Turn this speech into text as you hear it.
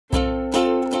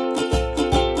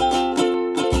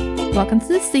Welcome to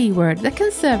the C Word, the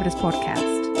Conservators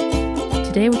podcast.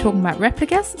 Today we're talking about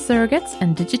replicas, surrogates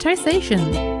and digitisation.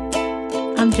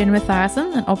 I'm Jenny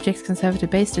Mathiasson, an objects conservator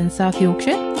based in South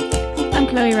Yorkshire. I'm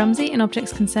Chloe Rumsey, an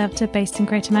objects conservator based in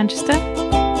Greater Manchester.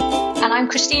 And I'm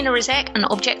Christina Rizek, an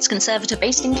objects conservator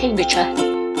based in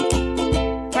Cambridgeshire.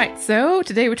 Right, so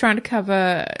today we're trying to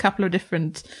cover a couple of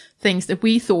different things that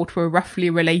we thought were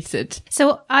roughly related.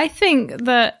 So I think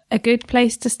that a good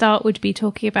place to start would be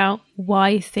talking about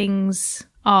why things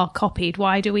are copied.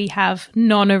 Why do we have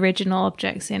non-original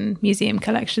objects in museum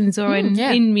collections or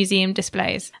in museum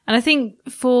displays? And I think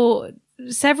for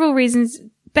several reasons,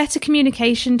 better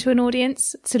communication to an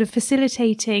audience, sort of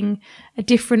facilitating a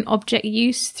different object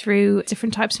use through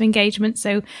different types of engagement.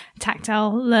 So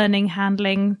tactile learning,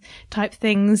 handling type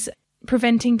things.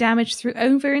 Preventing damage through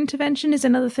over-intervention is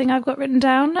another thing I've got written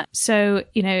down. So,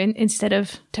 you know, instead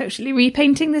of totally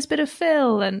repainting this bit of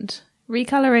fill and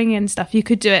recoloring and stuff, you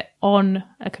could do it on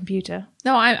a computer.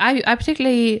 No, I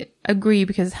particularly agree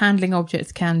because handling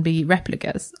objects can be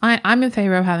replicas. I'm in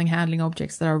favour of having handling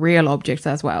objects that are real objects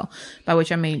as well, by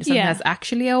which I mean something that's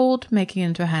actually old, making it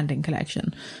into a handling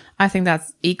collection. I think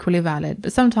that's equally valid,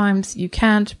 but sometimes you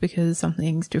can't because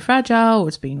something's too fragile or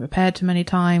it's been repaired too many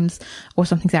times or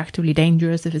something's actively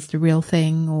dangerous if it's the real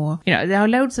thing, or, you know, there are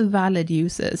loads of valid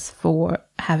uses for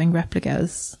having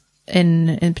replicas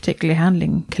in particularly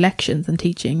handling collections and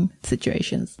teaching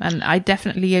situations. And I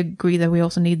definitely agree that we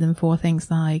also need them for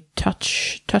things like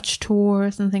touch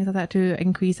tours and things like that to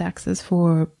increase access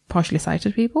for partially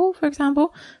sighted people, for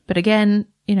example. But again,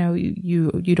 you know,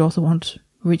 you'd also want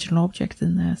original objects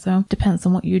in there. So it depends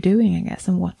on what you're doing, I guess,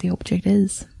 and what the object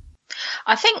is.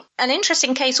 I think an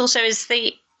interesting case also is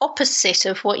the opposite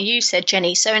of what you said,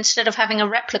 Jenny. So instead of having a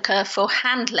replica for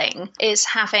handling, is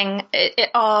having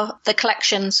the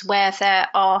collections where there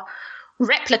are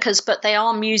replicas, but they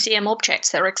are museum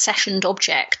objects. They're accessioned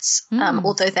objects,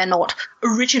 although they're not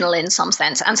original in some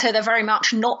sense. And so they're very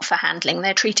much not for handling.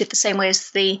 They're treated the same way as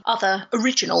the other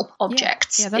original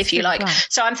objects, if you like.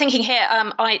 So I'm thinking here,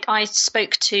 I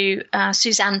spoke to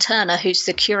Susanne Turner, who's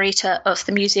the curator of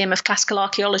the Museum of Classical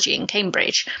Archaeology in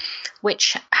Cambridge,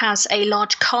 which has a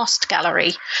large cast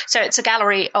gallery. So it's a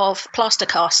gallery of plaster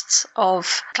casts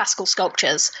of classical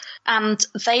sculptures. And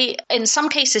they, in some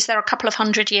cases, they're a couple of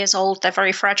 100 years old. They're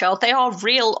very fragile. They are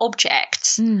real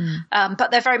objects, but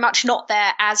they're very much not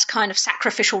there as kind of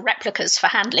sacrificial replicas for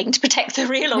handling to protect the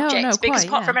real objects. Because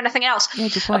apart from anything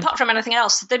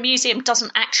else, the museum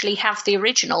doesn't actually have the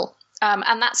original.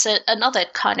 And that's another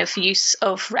kind of use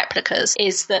of replicas,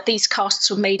 is that these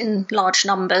casts were made in large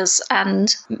numbers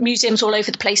and museums all over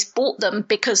the place bought them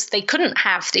because they couldn't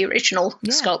have the original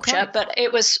sculpture, but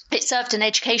it served an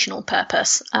educational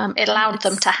purpose. It allowed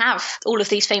them to have all of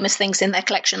these famous things in their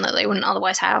collection that they wouldn't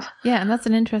otherwise have. Yeah, and that's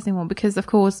an interesting one because, of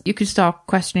course, you could start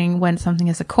questioning when something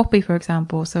is a copy, for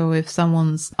example. So if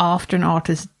someone's, after an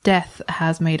artist's death,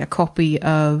 has made a copy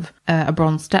of a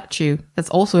bronze statue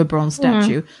that's also a bronze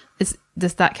statue,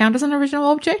 does that count as an original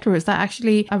object, or is that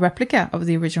actually a replica of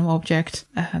the original object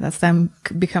that's then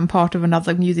become part of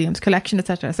another museum's collection,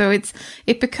 etc.? So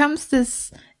it becomes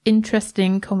this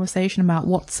interesting conversation about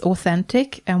what's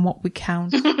authentic and what we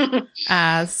count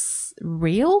as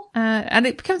real, and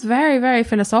it becomes very, very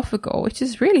philosophical, which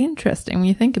is really interesting when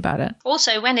you think about it.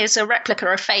 Also, when is a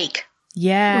replica a fake?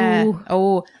 Yeah. Ooh.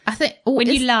 Oh, I think when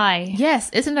you lie. Yes,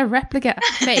 isn't a replica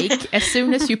fake as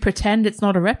soon as you pretend it's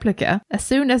not a replica? As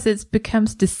soon as it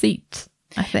becomes deceit,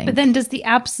 I think. But then does the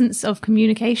absence of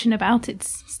communication about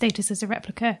its status as a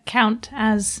replica count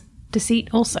as deceit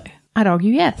also? I'd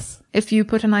argue yes. If you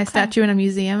put a nice statue in a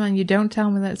museum and you don't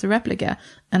tell me that it's a replica,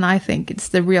 and I think it's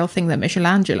the real thing that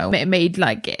Michelangelo made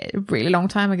like a really long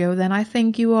time ago, then I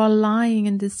think you are lying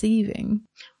and deceiving.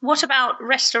 What about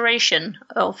restoration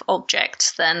of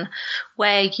objects then,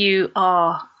 where you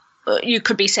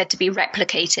could be said to be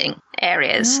replicating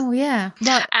areas? Oh, yeah.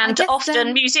 But and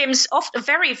often museums,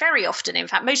 very, very often, in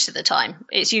fact, most of the time,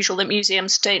 it's usual that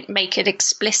museums don't make it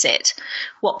explicit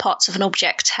what parts of an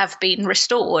object have been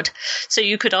restored. So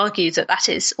you could argue that that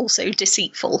is also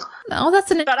deceitful. Oh,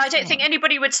 that's But I don't think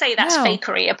anybody would say that's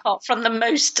fakery, apart from the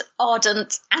most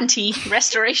ardent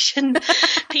anti-restoration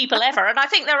people ever. And I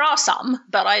think there are some,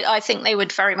 but I think they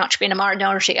would very much be in a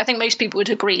minority. I think most people would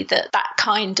agree that that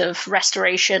kind of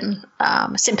restoration,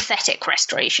 sympathetic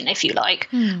restoration, if if you like,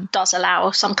 does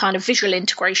allow some kind of visual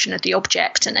integration of the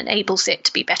object and enables it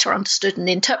to be better understood and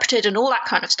interpreted and all that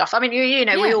kind of stuff. I mean,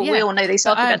 we all know these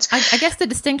arguments. I guess the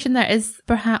distinction there is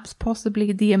perhaps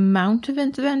possibly the amount of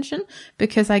intervention,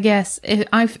 because I guess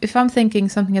if I'm thinking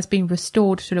something has been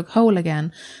restored to look whole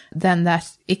again, then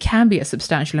that it can be a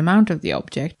substantial amount of the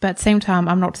object. But at the same time,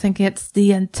 I'm not thinking it's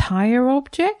the entire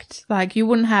object. Like, you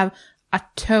wouldn't have a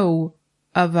toe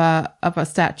of a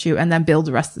statue and then build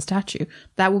the rest of the statue.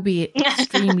 That would be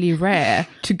extremely rare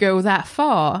to go that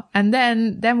far. And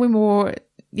then we're more,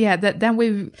 then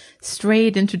we've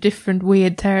strayed into different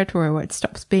weird territory where it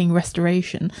stops being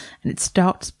restoration and it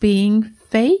starts being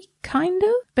fake, kind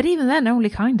of. But even then, only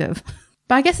kind of.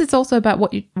 But I guess it's also about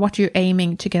what you're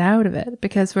aiming to get out of it.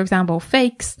 Because, for example,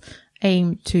 fakes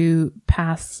aim to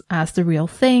pass as the real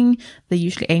thing. They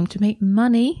usually aim to make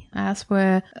money, as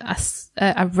where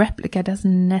a replica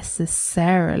doesn't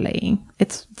necessarily.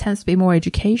 It tends to be more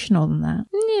educational than that.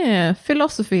 Yeah,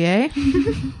 philosophy, eh?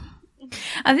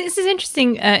 And this is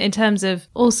interesting in terms of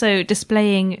also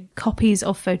displaying copies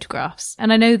of photographs.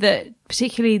 And I know that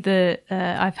particularly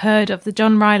I've heard of the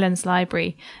John Rylands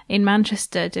Library in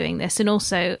Manchester doing this, and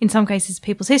also in some cases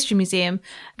People's History Museum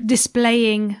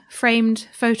displaying framed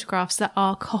photographs that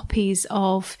are copies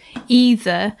of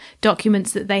either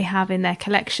documents that they have in their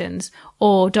collections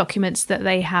or documents that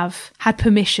they have had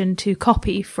permission to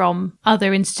copy from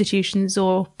other institutions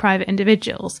or private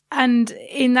individuals. And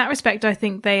in that respect, I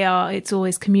think it's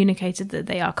always communicated that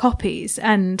they are copies.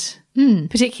 And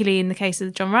particularly in the case of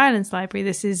the John Rylands Library,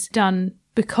 this is done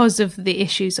because of the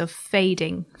issues of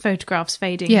photographs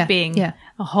fading being a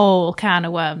whole can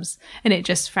of worms, and it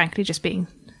just frankly just being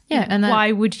and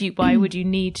why would you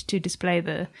need to display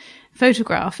the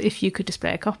photograph if you could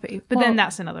display a copy? But then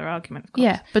that's another argument, of course.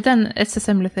 Yeah, but then it's a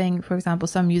similar thing. For example,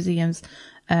 some museums,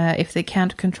 if they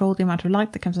can't control the amount of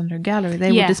light that comes into a gallery,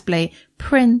 they will display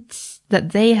prints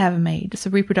that they have made, so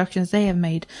reproductions they have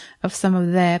made of some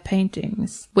of their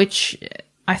paintings, which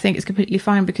I think is completely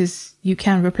fine, because you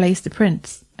can replace the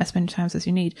prints as many times as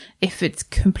you need if it's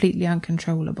completely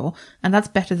uncontrollable. And that's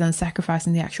better than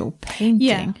sacrificing the actual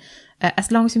painting.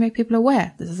 As long as you make people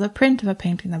aware, this is a print of a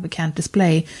painting that we can't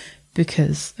display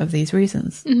because of these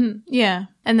reasons. Mm-hmm. Yeah.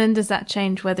 And then does that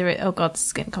change whether oh God, this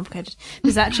is getting complicated.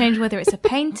 Does that change whether it's a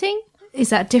painting? Is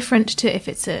that different to if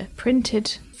it's a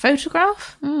printed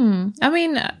photograph? I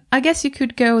mean, I guess you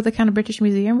could go the kind of British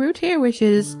Museum route here, which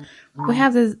is we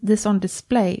have this on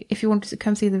display. If you want to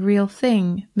come see the real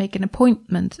thing, make an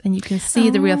appointment and you can see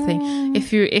the real thing.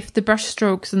 If the brush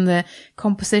strokes and the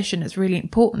composition is really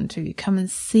important to you, come and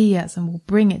see us and we'll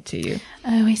bring it to you.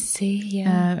 Oh, I see.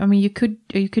 Yeah. I mean, you could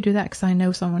do that, because I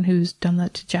know someone who's done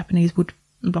that to Japanese wood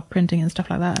block printing and stuff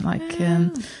like that. Like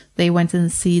they went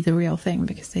and see the real thing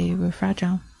because they were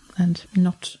fragile and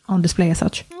not on display as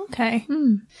such. Okay.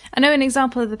 I know an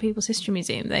example of the People's History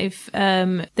Museum.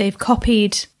 They've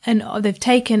copied and they've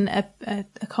taken a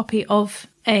copy of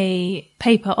a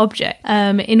paper object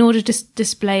in order to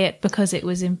display it because it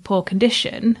was in poor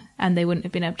condition and they wouldn't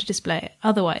have been able to display it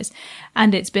otherwise.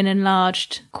 And it's been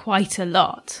enlarged quite a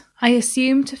lot. I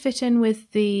assume to fit in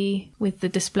with the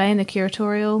display and the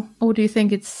curatorial. Or do you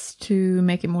think it's to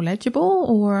make it more legible,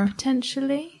 or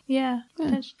potentially? Yeah.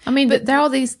 I mean, but there are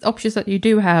these options that you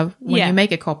do have when you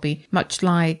make a copy, much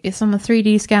like if someone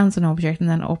 3D scans an object and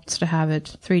then opts to have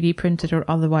it 3D printed or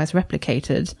otherwise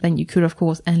replicated, then you could, of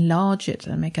course, enlarge it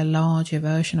and make a larger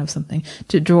version of something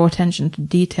to draw attention to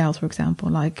details, for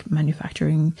example, like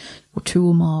manufacturing or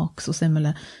tool marks or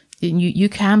similar. You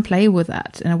can play with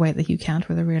that in a way that you can't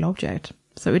with a real object.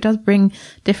 So it does bring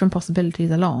different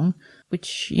possibilities along,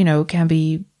 which, can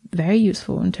be very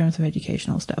useful in terms of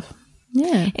educational stuff.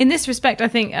 Yeah. In this respect, I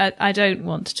think I don't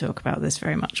want to talk about this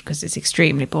very much because it's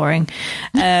extremely boring.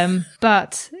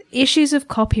 But issues of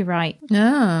copyright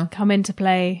come into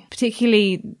play,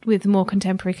 particularly with more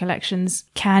contemporary collections.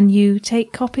 Can you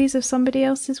take copies of somebody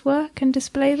else's work and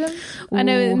display them? Ooh, I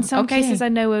know in some cases I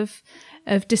know of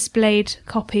displayed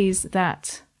copies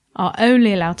that are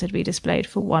only allowed to be displayed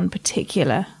for one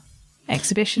particular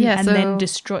exhibition then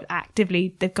destroyed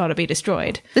actively. They've got to be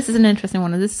destroyed. This is an interesting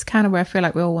one, and this is kind of where I feel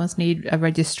like we always need a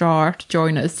registrar to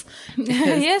join us.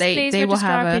 Yes, please, they will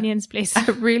have opinions, please.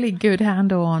 a really good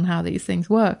handle on how these things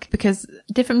work, because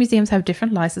different museums have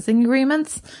different licensing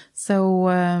agreements. So,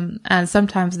 and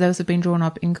sometimes those have been drawn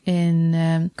up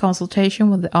in consultation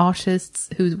with the artists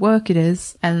whose work it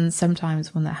is, and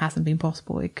sometimes when that hasn't been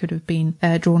possible, it could have been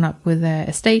drawn up with their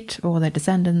estate or their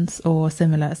descendants or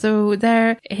similar. So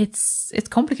it's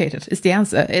complicated is the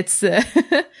answer. It's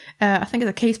I think it's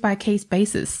a case by case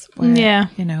basis where,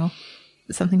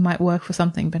 something might work for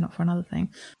something, but not for another thing.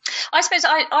 I suppose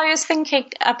I was thinking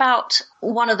about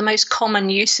one of the most common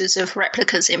uses of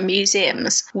replicas in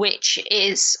museums, which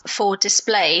is for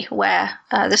display, where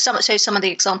some of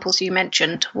the examples you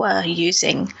mentioned were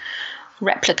using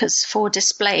replicas for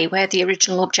display, where the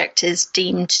original object is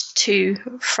deemed too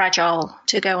fragile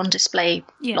to go on display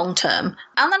long term.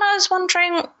 And then I was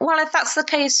wondering, well, if that's the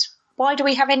case, why do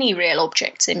we have any real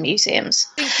objects in museums?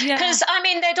 Because, I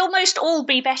mean, they'd almost all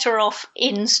be better off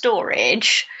in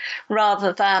storage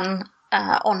rather than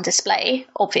on display,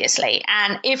 obviously.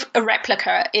 And if a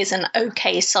replica is an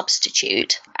okay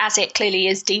substitute, as it clearly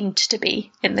is deemed to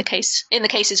be in the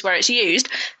cases where it's used,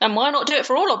 then why not do it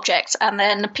for all objects? And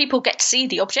then people get to see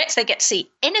the objects, they get to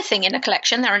see anything in a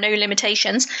collection, there are no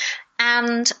limitations.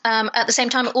 And at the same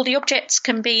time, all the objects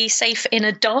can be safe in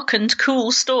a darkened,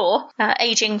 cool store,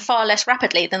 aging far less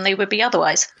rapidly than they would be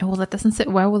otherwise. Oh, well, that doesn't sit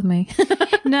well with me.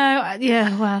 No,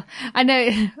 yeah, well, I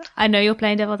know you're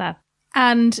playing devil's advocate.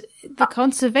 And the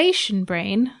conservation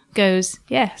brain goes,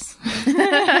 yes.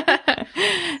 But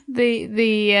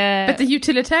the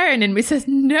utilitarian in me says,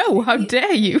 no, how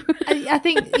dare you? I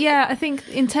think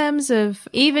in terms of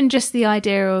even just the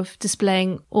idea of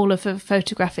displaying all of a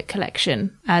photographic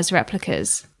collection as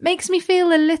replicas makes me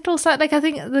feel a little sad. Like, I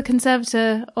think the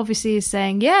conservator obviously is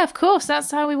saying, yeah, of course,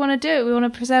 that's how we want to do it. We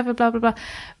want to preserve it, blah, blah, blah.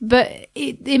 But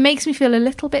it makes me feel a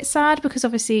little bit sad because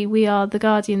obviously we are the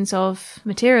guardians of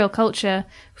material culture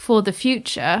for the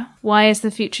future. Why is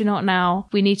the future not now?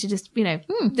 We need to just,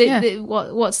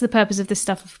 what's the purpose of this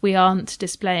stuff if we aren't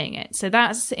displaying it? So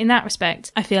that's, in that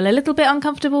respect, I feel a little bit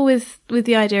uncomfortable with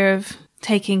the idea of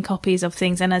taking copies of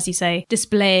things and, as you say,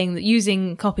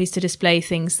 using copies to display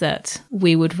things that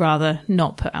we would rather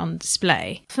not put on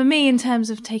display. For me, in terms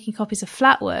of taking copies of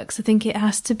flat works, I think it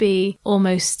has to be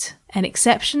almost an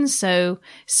exception, so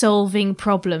solving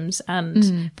problems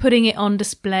and putting it on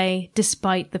display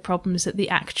despite the problems that the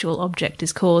actual object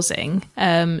is causing.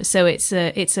 So it's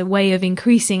a way of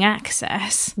increasing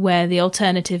access where the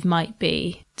alternative might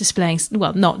be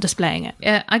not displaying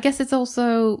it. I guess it's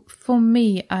also, for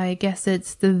me,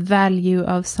 it's the value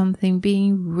of something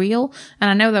being real. And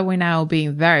I know that we're now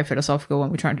being very philosophical when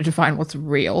we're trying to define what's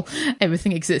real.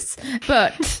 Everything exists.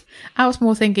 But I was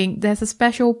more thinking there's a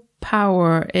special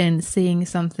power in seeing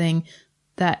something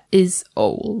that is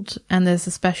old, and there's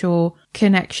a special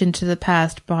connection to the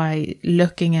past by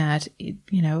looking at,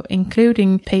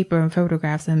 including paper and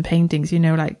photographs and paintings,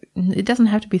 like it doesn't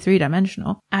have to be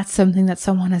 3-dimensional, at something that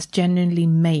someone has genuinely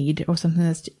made or something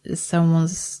that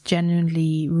someone's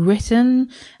genuinely written,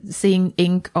 seeing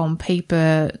ink on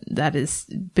paper that is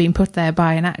being put there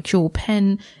by an actual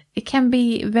pen. It can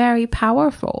be very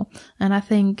powerful. And I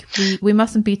think we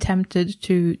mustn't be tempted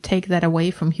to take that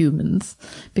away from humans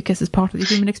because it's part of the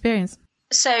human experience.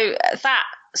 So that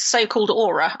so-called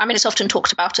aura, I mean, it's often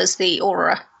talked about as the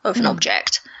aura of an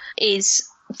object, is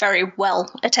very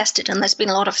well attested. And there's been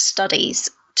a lot of studies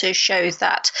to show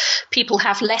that people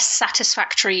have less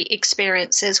satisfactory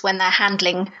experiences when they're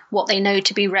handling what they know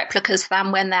to be replicas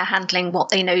than when they're handling what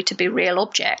they know to be real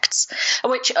objects,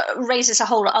 which raises a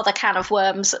whole other can of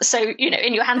worms. So,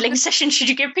 in your handling session, should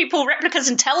you give people replicas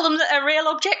and tell them that they're real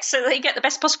objects so they get the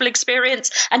best possible experience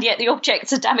and yet the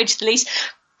objects are damaged the least?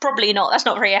 Probably not. That's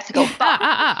not very ethical. But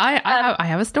I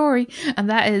have a story, and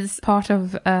that is part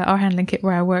of our handling kit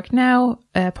where I work now.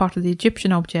 Part of the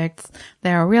Egyptian objects,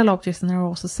 there are real objects, and there are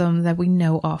also some that we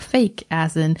know are fake,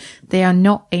 as in they are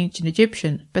not ancient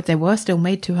Egyptian, but they were still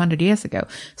made 200 years ago.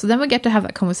 So then we get to have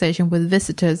that conversation with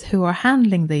visitors who are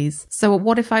handling these. So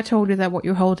what if I told you that what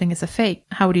you're holding is a fake?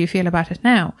 How do you feel about it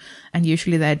now? And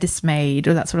usually they're dismayed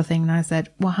or that sort of thing. And I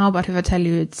said, well, how about if I tell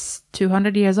you it's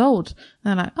 200 years old?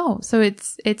 And they're like, oh, so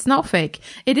it's not fake.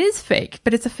 It is fake,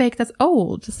 but it's a fake that's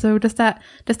old. So does that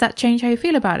change how you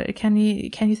feel about it? Can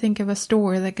you think of a story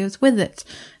that goes with it?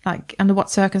 Like, under what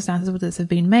circumstances would this have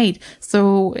been made?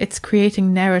 So it's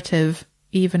creating narrative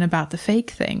even about the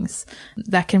fake things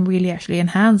that can really actually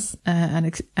enhance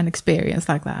an experience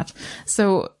like that.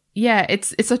 So yeah,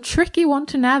 it's a tricky one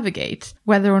to navigate,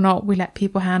 whether or not we let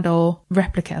people handle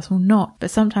replicas or not.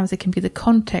 But sometimes it can be the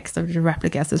context of the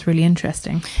replicas that's really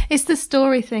interesting. It's the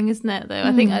story thing, isn't it, though?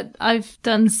 I think I've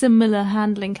done similar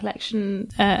handling collection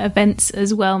events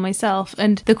as well myself.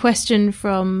 And the question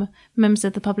from members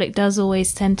of the public does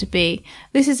always tend to be,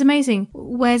 this is amazing.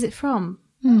 Where's it from?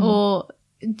 Or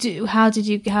how did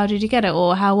you get it,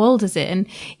 or how old is it? And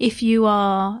if you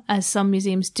are, as some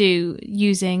museums do,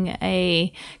 using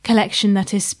a collection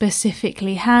that is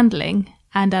specifically handling,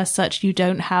 and as such you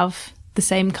don't have the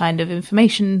same kind of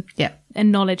information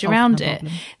and knowledge around it,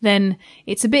 then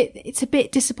it's a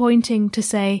bit disappointing to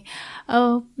say,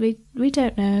 oh, we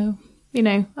don't know.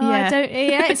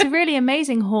 It's a really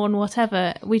amazing horn,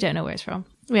 whatever. We don't know where it's from.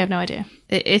 We have no idea.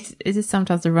 It is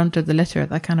sometimes the runt of the litter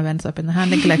that kind of ends up in the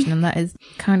handling collection, and that is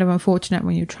kind of unfortunate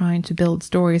when you're trying to build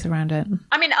stories around it.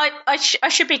 I mean, I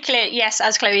should be clear. Yes,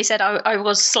 as Chloe said, I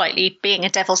was slightly being a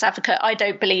devil's advocate. I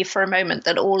don't believe for a moment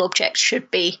that all objects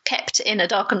should be kept in a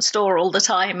darkened store all the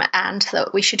time and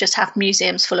that we should just have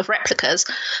museums full of replicas.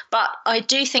 But I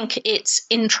do think it's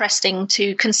interesting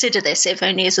to consider this, if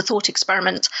only as a thought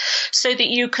experiment, so that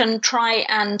you can try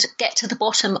and get to the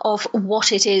bottom of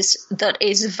what it is that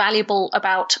is valuable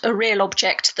about a real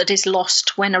object that is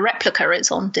lost when a replica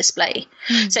is on display.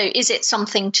 So is it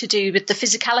something to do with the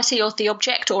physicality of the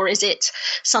object, or is it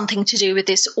something to do with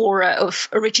this aura of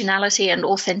originality and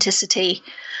authenticity?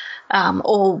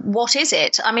 Or what is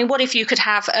it? I mean, what if you could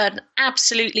have an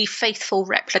absolutely faithful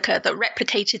replica that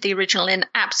replicated the original in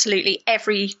absolutely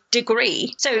every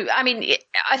degree? So, I mean,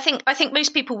 I think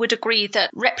most people would agree that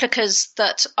replicas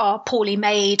that are poorly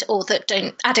made or that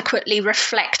don't adequately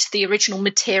reflect the original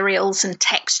materials and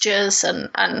textures and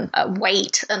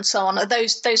weight and so on,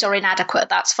 those are inadequate.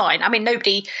 That's fine. I mean,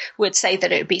 nobody would say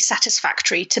that it would be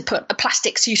satisfactory to put a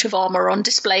plastic suit of armor on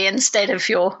display instead of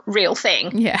your real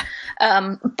thing. Yeah.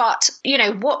 But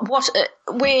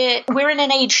we're in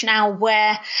an age now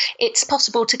where it's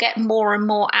possible to get more and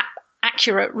more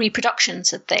accurate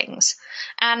reproductions of things,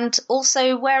 and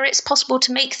also where it's possible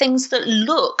to make things that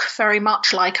look very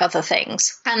much like other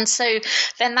things. And so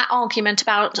then that argument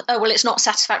about, oh, well, it's not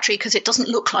satisfactory because it doesn't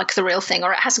look like the real thing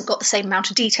or it hasn't got the same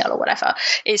amount of detail or whatever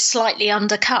is slightly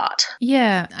undercut.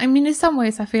 Yeah, I mean, in some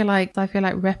ways I feel like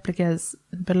replicas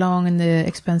belong in the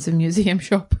expensive museum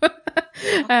shop.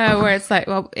 Where it's like,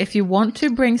 well, if you want to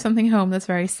bring something home that's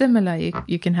very similar,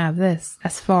 you can have this.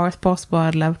 As far as possible,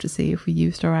 I'd love to see if we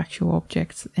used our actual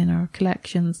objects in our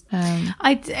collections.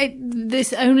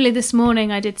 This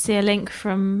morning I did see a link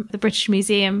from the British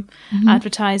Museum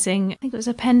advertising, I think it was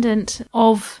a pendant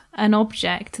of an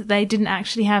object that they didn't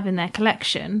actually have in their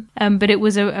collection, but it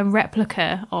was a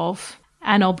replica of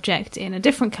an object in a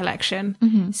different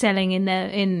collection, selling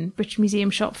in British Museum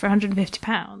shop for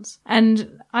 £150.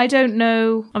 And I don't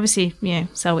know, obviously,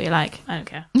 sell what you like. I don't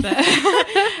care. But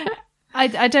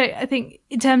I think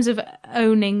in terms of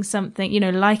owning something,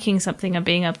 liking something and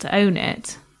being able to own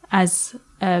it as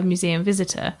a museum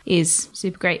visitor is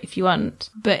super great if you want.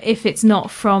 But if it's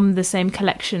not from the same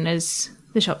collection as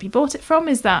the shop you bought it from,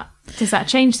 does that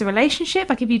change the relationship?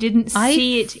 Like if you didn't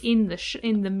see it in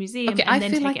the museum and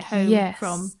then take it home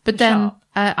from the shop?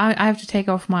 I have to take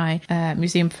off my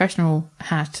museum professional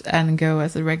hat and go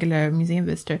as a regular museum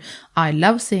visitor. I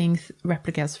love seeing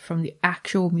replicas from the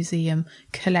actual museum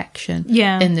collection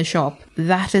in the shop.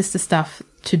 That is the stuff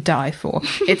to die for.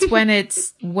 It's when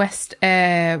it's West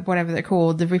whatever they're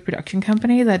called, the reproduction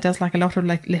company that does like a lot of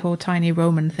like little tiny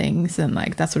Roman things and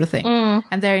like that sort of thing.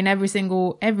 And they're in every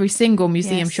single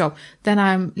museum shop. Then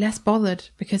I'm less bothered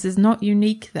because it's not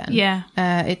unique then. Yeah.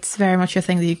 It's very much a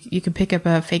thing that you can pick up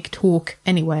a fake torque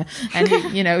anywhere, and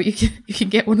you can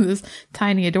get one of those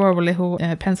tiny adorable little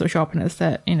pencil sharpeners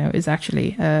that is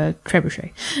actually a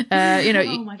trebuchet.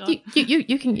 Oh my God.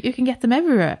 You can get them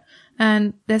everywhere.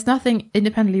 And there's nothing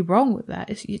independently wrong with that.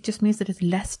 It just means that it's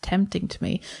less tempting to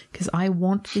me because I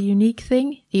want the unique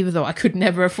thing, even though I could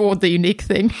never afford the unique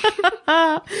thing.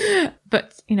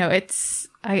 But,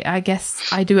 I guess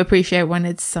I do appreciate when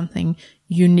it's something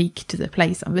unique to the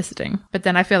place I'm visiting. But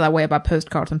then I feel that way about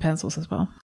postcards and pencils as well.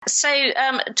 So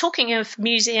talking of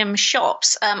museum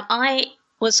shops, I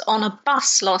was on a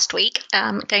bus last week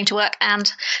going to work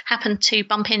and happened to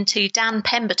bump into Dan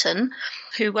Pemberton,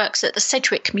 who works at the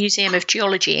Sedgwick Museum of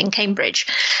Geology in Cambridge.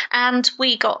 And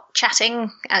we got chatting,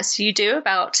 as you do,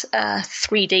 about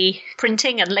 3D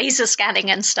printing and laser scanning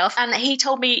and stuff. And he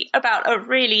told me about a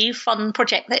really fun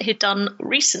project that he'd done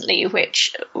recently,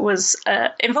 which was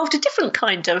involved a different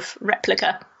kind of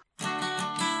replica.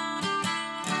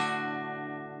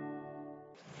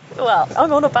 Well,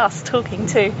 I'm on a bus talking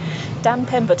to Dan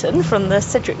Pemberton from the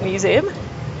Sedgwick Museum.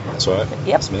 That's right. Yep.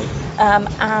 That's me.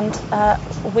 And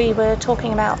we were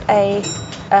talking about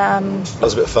that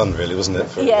was a bit of fun, really, wasn't it?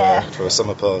 For a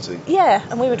summer party. Yeah,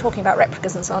 and we were talking about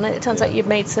replicas and so on, and it turns out you've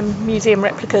made some museum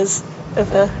replicas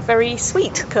of a very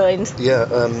sweet kind. Yeah,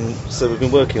 so we've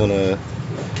been working on a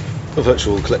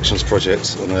virtual collections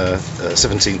project on a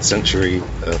 17th century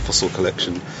fossil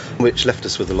collection, which left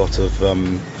us with a lot of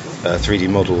 3D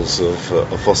models of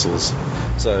fossils.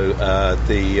 So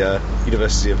the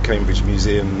University of Cambridge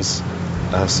Museum's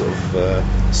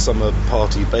summer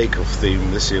party bake-off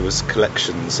theme this year was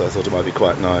collections, so I thought it might be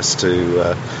quite nice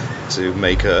to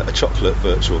make a chocolate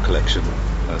virtual collection,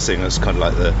 seeing as kind of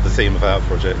like the theme of our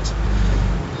project.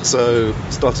 So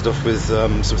started off with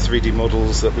some 3D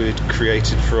models that we'd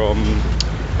created from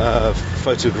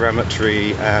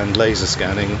photogrammetry and laser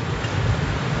scanning.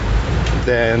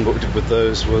 Then what we did with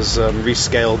those was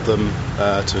rescaled them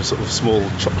to a sort of small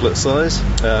chocolate size.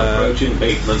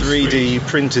 3D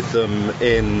printed them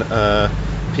in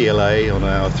PLA on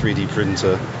our 3D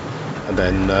printer, and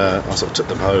then I sort of took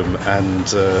them home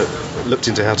and looked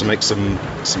into how to make some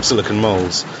silicone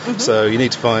molds. Mm-hmm. So you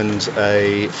need to find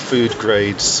a food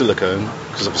grade silicone,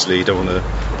 because obviously you don't want to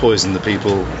poison the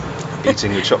people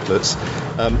eating your chocolates.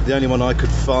 The only one I could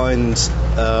find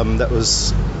that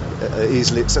was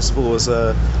easily accessible was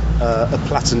a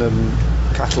platinum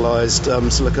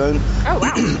catalyzed silicone. Oh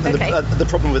wow! Okay. The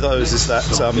problem with those is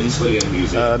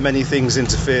that many things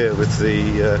interfere with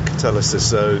the catalysis,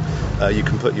 so you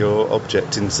can put your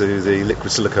object into the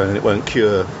liquid silicone and it won't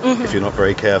cure if you're not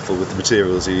very careful with the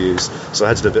materials you use. So I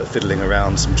had to do a bit of fiddling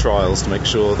around, some trials to make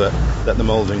sure that the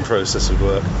moulding process would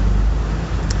work.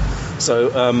 So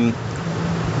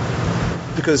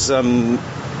because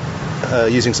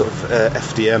using sort of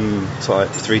FDM type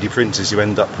 3D printers, you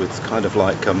end up with kind of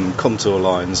like contour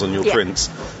lines on your prints.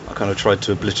 I kind of tried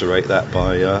to obliterate that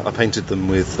by I painted them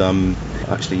with I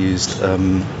actually used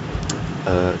gum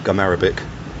arabic.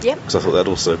 Yep. Because I thought that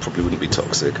also probably wouldn't be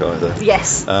toxic either.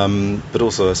 Yes. But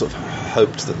also I sort of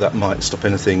hoped that might stop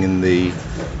anything in the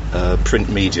print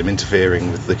medium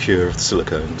interfering with the cure of the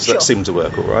silicone. So that seemed to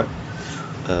work all right.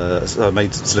 So I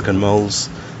made silicone molds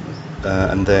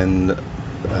and then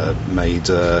made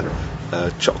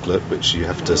chocolate, which you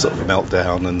have to sort of melt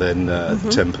down and then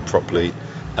temper properly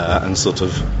and sort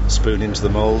of spoon into the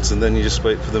molds, and then you just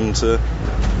wait for them to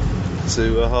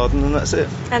harden, and that's it.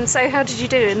 And so how did you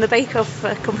do in the bake-off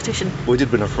competition? We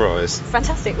did win a prize.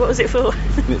 Fantastic. What was it for?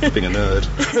 For being a nerd.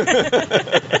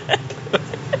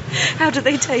 How did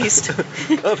they taste?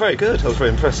 Oh, very good. I was very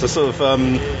impressed. I sort of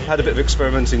had a bit of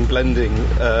experimenting blending.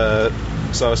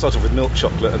 So I started with milk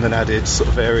chocolate and then added sort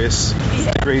of various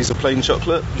degrees of plain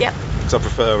chocolate. Yep. Because I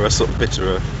prefer a sort of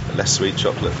bitterer, less sweet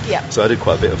chocolate. Yep. So I did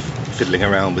quite a bit of fiddling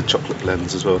around with chocolate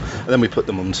blends as well. And then we put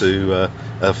them onto, for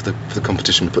the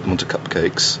competition, we put them onto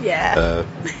cupcakes. Yeah.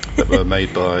 That were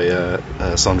made by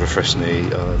Sandra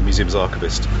Freshney, museum's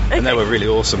archivist. Okay. And they were really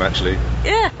awesome, actually.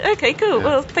 Yeah, okay, cool. Yeah.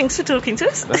 Well, thanks for talking to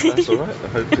us. That's all right. I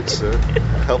hope it's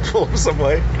helpful in some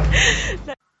way.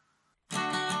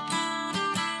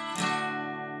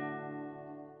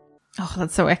 Oh,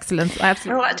 that's so excellent. I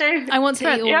want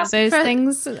to eat all of those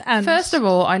things. And first of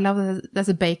all, I love that there's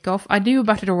a bake-off. I knew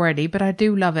about it already, but I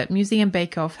do love it. Museum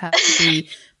bake-off has to be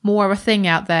more of a thing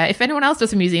out there. If anyone else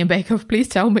does a museum bake-off, please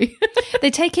tell me. They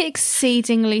take it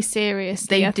exceedingly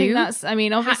seriously. They do.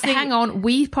 Obviously... Hang on.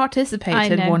 We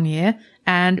participated one year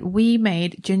and we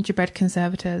made gingerbread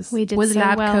conservators with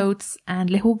lab coats and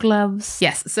little gloves.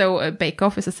 Yes, so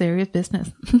bake-off is a serious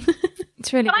business.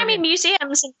 It's really. But I mean,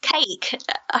 museums and cake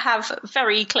have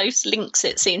very close links,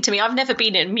 it seemed to me. I've never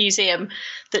been in a museum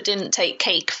that didn't take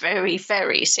cake very,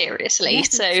 very seriously.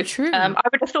 Yes, so it's true. I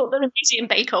would have thought that a museum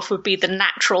bake-off would be the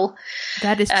natural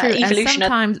that is true. evolution.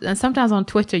 And sometimes on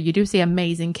Twitter, you do see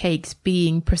amazing cakes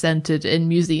being presented in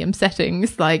museum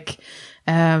settings, like...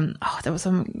 there was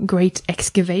some great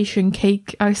excavation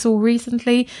cake I saw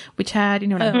recently, which had,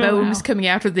 bones coming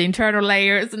out of the internal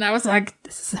layers, and I was like,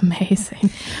 this is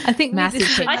amazing. I think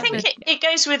it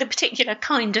goes with a particular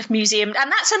kind of museum,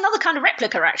 and that's another kind of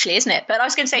replica, actually, isn't it? But I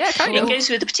was going to say, it goes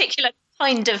with a particular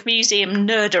kind of museum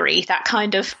nerdery, that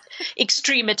kind of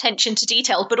extreme attention to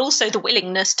detail, but also the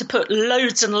willingness to put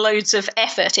loads and loads of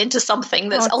effort into something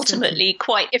that's ultimately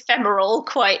quite ephemeral,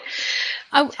 quite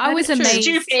I was amazed.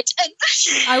 Stupid.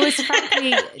 I was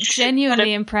frankly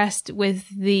genuinely impressed with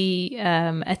the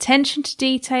attention to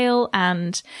detail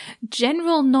and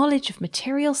general knowledge of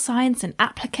material science and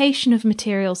application of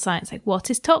material science. Like, what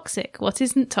is toxic? What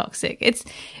isn't toxic?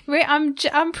 I'm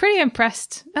pretty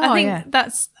impressed. Oh, I think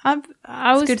that's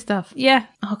good stuff. Yeah.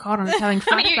 Oh God, I'm having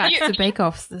flashbacks to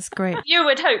bake-offs. That's great. You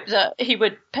would hope that he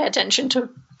would pay attention to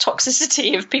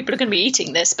toxicity if people are going to be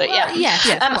eating this, but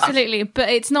absolutely. But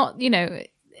it's not,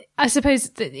 I suppose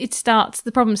that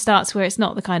the problem starts where it's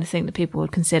not the kind of thing that people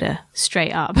would consider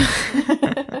straight up.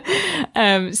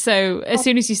 So as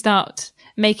soon as you start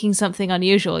making something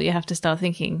unusual, you have to start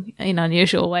thinking in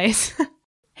unusual ways.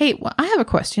 Hey, well, I have a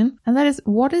question, and that is,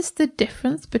 what is the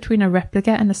difference between a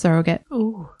replica and a surrogate?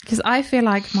 Ooh. Because I feel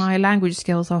like my language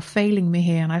skills are failing me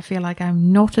here, and I feel like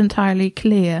I'm not entirely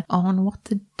clear on what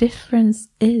the difference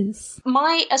is.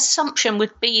 My assumption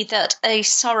would be that a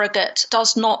surrogate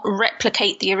does not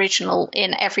replicate the original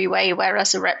in every way,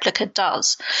 whereas a replica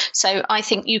does. So I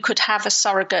think you could have a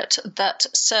surrogate that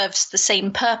serves the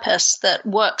same purpose, that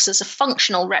works as a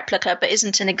functional replica, but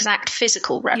isn't an exact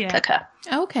physical replica.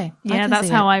 Yeah. Okay. Yeah, that's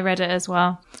how I read it as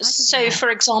well. So,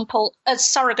 for example, a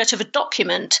surrogate of a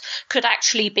document could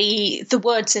actually be the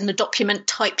words in the document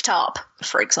typed up,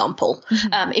 for example.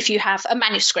 Mm-hmm. If you have a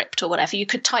manuscript or whatever, you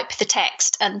could type the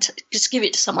text and just give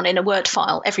it to someone in a Word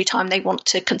file. Every time they want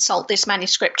to consult this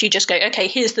manuscript, you just go, okay,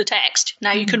 here's the text.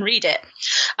 Now you can read it.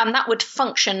 And that would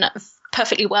function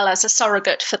perfectly well as a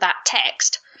surrogate for that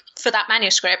text, for that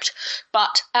manuscript,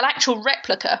 but an actual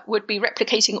replica would be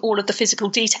replicating all of the physical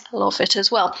detail of it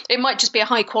as well. It might just be a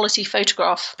high quality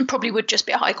photograph. It probably would just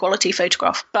be a high quality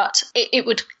photograph, but it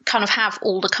would kind of have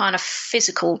all the kind of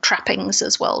physical trappings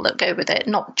as well that go with it,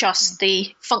 not just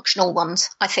the functional ones,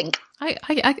 I think.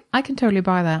 I can totally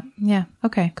buy that. Yeah.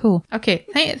 Okay, cool. Okay.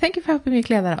 Thank you for helping me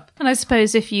clear that up. And I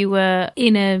suppose if you were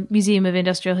in a Museum of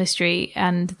Industrial History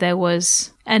and there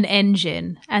was an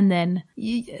engine and then,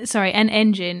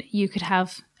 you could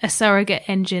have a surrogate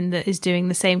engine that is doing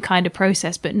the same kind of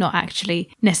process, but not actually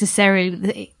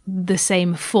necessarily the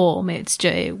same form.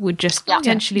 It would just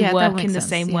potentially work in the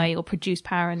same way or produce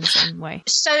power in the same way.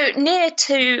 So near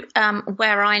to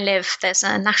where I live, there's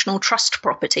a National Trust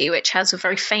property which has a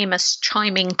very famous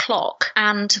chiming clock,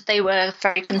 and they were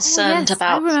very concerned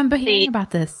about. I remember hearing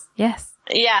about this. Yes.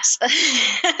 Yes,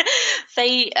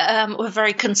 they were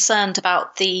very concerned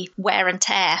about the wear and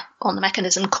tear on the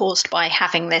mechanism caused by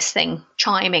having this thing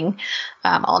chiming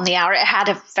on the hour. It had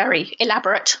a very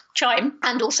elaborate chime,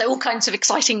 and also all kinds of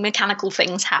exciting mechanical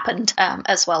things happened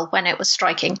as well when it was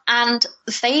striking. And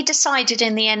they decided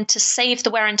in the end to save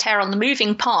the wear and tear on the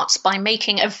moving parts by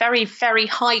making a very, very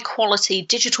high quality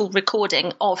digital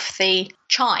recording of the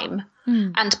chime.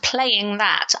 And playing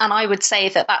that. And I would say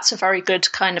that that's a very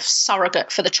good kind of surrogate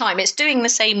for the chime. It's doing the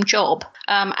same job,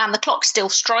 and the clock still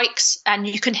strikes and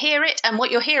you can hear it, and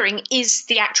what you're hearing is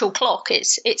the actual clock.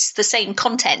 It's the same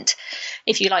content,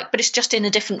 if you like, but it's just in a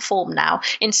different form now.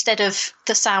 Instead of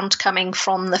the sound coming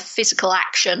from the physical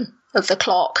action of the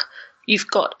clock, you've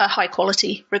got a high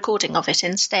quality recording of it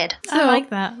instead. So, I like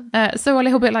that. So a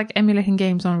little bit like emulating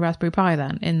games on Raspberry Pi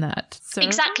then, in that. So.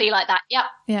 Exactly like that. Yep.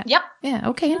 Yeah. Yep. Yeah.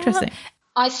 Okay. Interesting.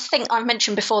 I think I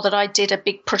mentioned before that I did a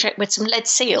big project with some lead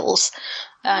seals,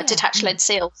 detached lead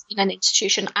seals in an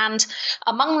institution. And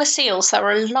among the seals, there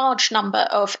were a large number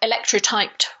of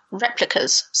electrotyped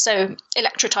replicas. So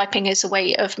electrotyping is a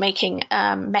way of making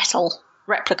metal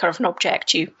replica of an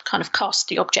object. You kind of cast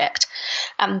the object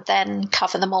and then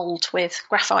cover the mold with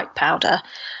graphite powder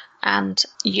and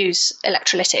use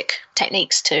electrolytic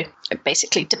techniques to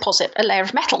basically deposit a layer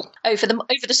of metal over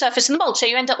the surface of the mold. So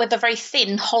you end up with a very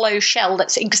thin, hollow shell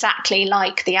that's exactly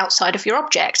like the outside of your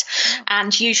object.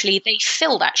 And usually they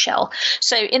fill that shell.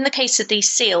 So in the case of these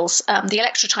seals, the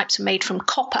electrotypes are made from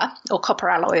copper or copper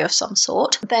alloy of some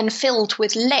sort, then filled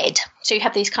with lead. So you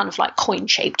have these kind of like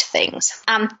coin-shaped things.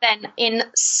 And then in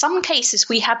some cases,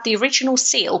 we had the original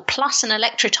seal plus an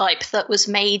electrotype that was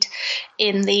made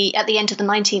at the end of the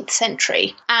 19th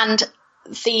century. And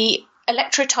the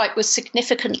electrotype was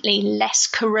significantly less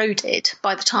corroded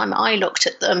by the time I looked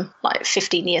at them, like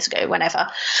 15 years ago, whenever,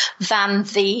 than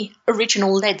the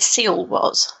original lead seal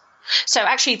was. So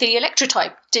actually the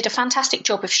electrotype did a fantastic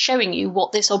job of showing you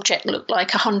what this object looked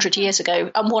like 100 years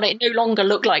ago and what it no longer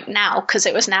looked like now, because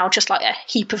it was now just like a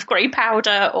heap of grey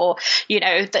powder, or, you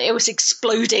know, that it was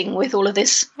exploding with all of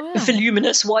this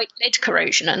voluminous white lead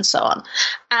corrosion and so on.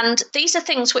 And these are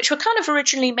things which were kind of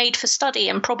originally made for study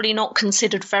and probably not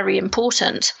considered very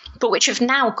important, but which have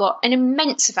now got an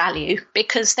immense value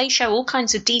because they show all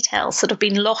kinds of details that have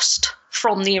been lost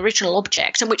from the original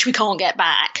object and which we can't get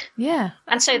back. Yeah.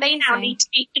 And so they now need to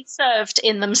be conserved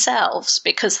in themselves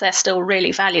because they're still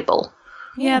really valuable.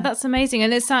 Yeah, that's amazing.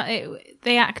 And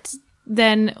they act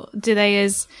then, do they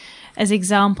as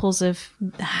examples of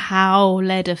how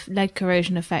lead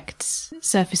corrosion affects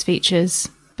surface features?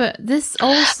 But this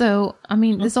also,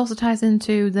 this also ties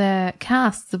into the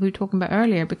casts that we were talking about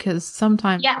earlier, because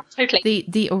sometimes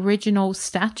the original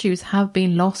statues have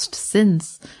been lost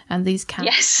since, and these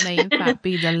casts may in fact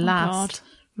be the last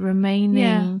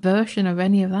remaining version of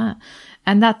any of that.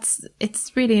 And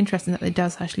it's really interesting that it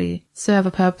does actually serve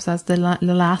a purpose as the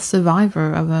last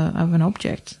survivor of an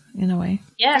object. in a way.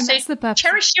 Yeah, and so that's the purpose.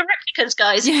 Cherish your replicas,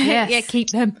 guys. Yeah, keep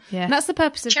them. Yeah. And that's the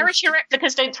purpose of Cherish your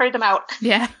replicas, don't throw them out.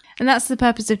 Yeah. And that's the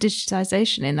purpose of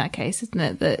digitisation in that case, isn't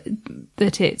it?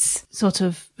 That it's sort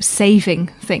of saving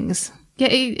things. Yeah,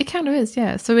 it kind of is,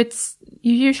 yeah. So you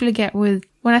usually get with,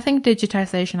 when I think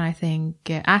digitisation, I think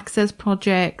access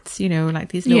projects, like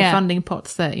these little funding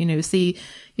pots that, you see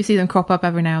them crop up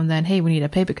every now and then. Hey, we need a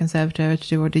paper conservator to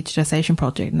do a digitisation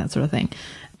project and that sort of thing.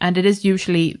 And it is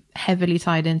usually heavily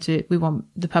tied into, we want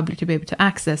the public to be able to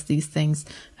access these things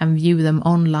and view them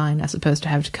online as opposed to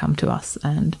have to come to us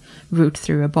and root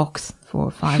through a box for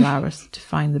 5 hours to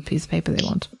find the piece of paper they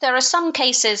want. There are some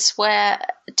cases where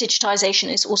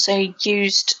digitisation is also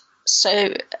used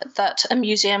so that a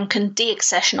museum can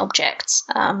deaccession objects,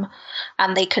 and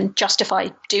they can justify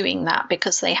doing that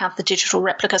because they have the digital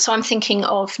replica. So I'm thinking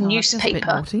of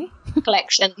newspaper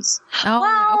collections.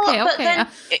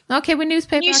 Okay, with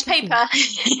newspaper.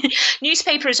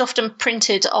 Newspaper is often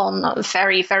printed on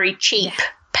very, very cheap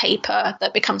paper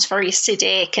that becomes very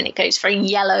acidic and it goes very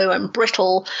yellow and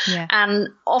brittle. Yeah. And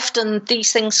often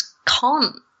these things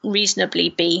can't reasonably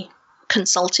be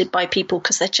consulted by people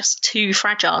because they're just too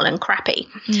fragile and crappy.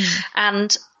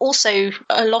 And also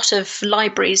a lot of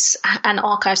libraries and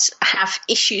archives have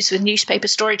issues with newspaper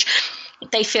storage.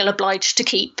 They feel obliged to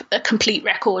keep a complete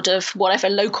record of whatever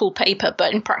local paper,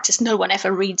 but in practice no one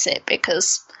ever reads it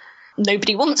because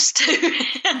nobody wants to.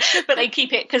 But they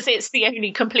keep it because it's the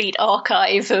only complete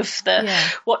archive of the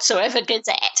whatsoever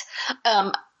Gazette.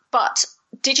 But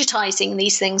digitizing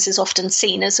these things is often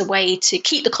seen as a way to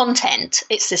keep the content.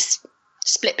 It's this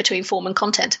split between form and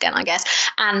content again, I guess,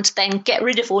 and then get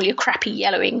rid of all your crappy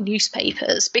yellowing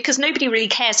newspapers, because nobody really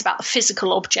cares about the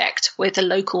physical object with a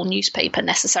local newspaper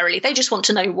necessarily. They just want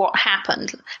to know what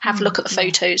happened, have a look at the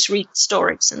photos, read the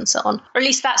stories and so on. Or at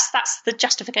least that's the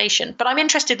justification. But I'm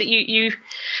interested that you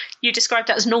described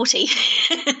that as naughty.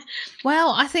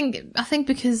 Well, I think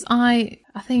because I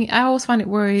always find it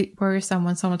worrisome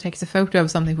when someone takes a photo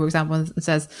of something, for example, and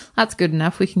says, that's good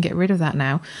enough, we can get rid of that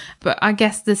now. But I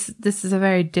guess this is a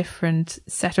very different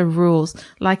set of rules.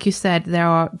 Like you said, there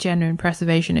are genuine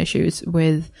preservation issues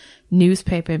with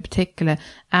newspaper in particular.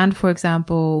 And for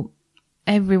example,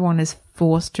 everyone is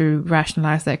forced to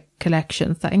rationalize their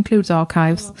collections. That includes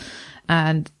archives.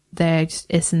 And there just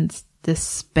isn't the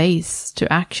space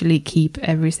to actually keep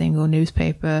every single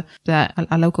newspaper that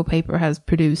a local paper has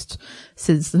produced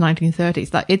since the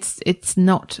 1930s. Like it's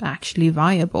not actually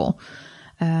viable.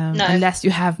 No. Unless you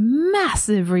have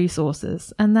massive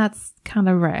resources, and that's kind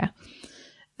of rare.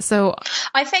 So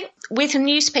I think with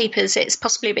newspapers, it's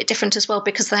possibly a bit different as well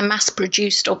because they're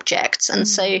mass-produced objects, and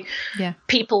so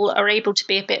people are able to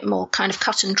be a bit more kind of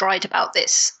cut and dried about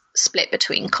this split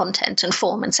between content and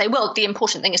form and say, well, the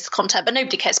important thing is the content, but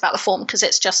nobody cares about the form because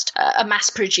it's just a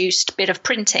mass-produced bit of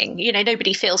printing.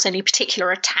 Nobody feels any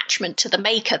particular attachment to the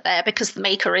maker there because the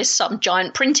maker is some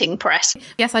giant printing press.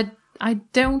 Yes, I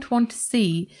don't want to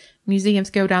see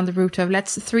museums go down the route of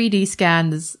let's 3D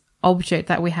scan this object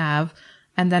that we have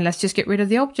and then let's just get rid of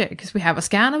the object because we have a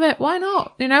scan of it. Why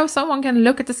not? Someone can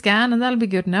look at the scan and that'll be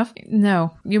good enough.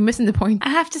 No, you're missing the point. I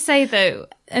have to say though,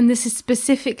 and this is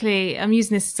specifically, I'm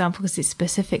using this example because it's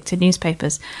specific to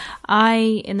newspapers.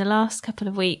 I, in the last couple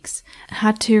of weeks,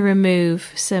 had to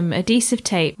remove some adhesive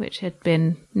tape which had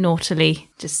been naughtily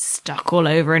just stuck all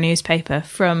over a newspaper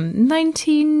from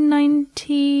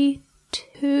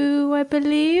 1992, I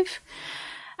believe.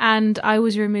 And I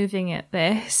was removing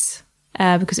this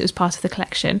because it was part of the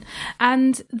collection.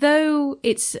 And though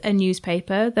it's a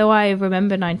newspaper, though I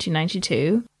remember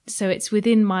 1992, so it's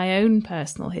within my own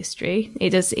personal history,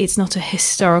 it's not a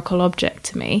historical object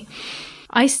to me,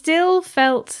 I still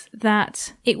felt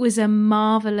that it was a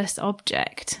marvellous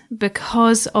object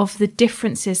because of the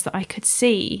differences that I could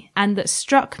see and that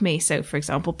struck me. So, for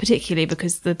example, particularly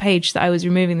because the page that I was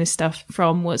removing this stuff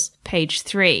from was page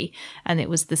 3 and it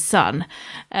was the sun.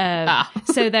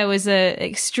 So there was a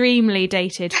extremely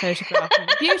dated photograph of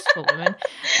a beautiful woman.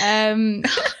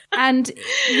 And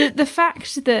the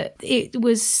fact that it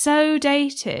was so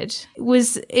dated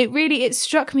it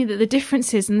struck me that the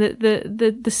differences and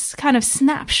the kind of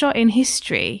snapshot in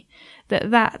history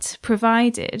that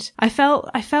provided, I felt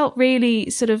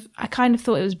really I kind of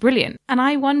thought it was brilliant. And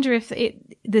I wonder if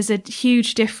there's a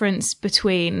huge difference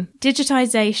between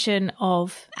digitization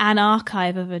of an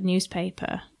archive of a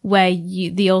newspaper, where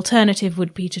the alternative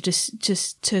would be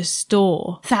to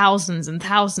store thousands and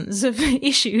thousands of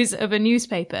issues of a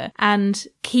newspaper and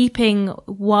keeping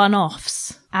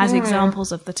one-offs as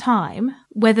examples of the time,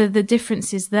 whether the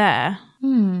difference is there.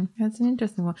 That's an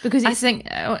interesting one. Because I think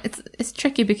it's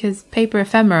tricky because paper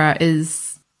ephemera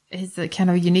is a kind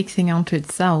of a unique thing unto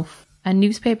itself. And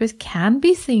newspapers can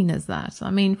be seen as that.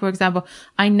 I mean, for example,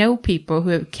 I know people who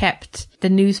have kept the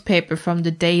newspaper from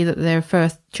the day that their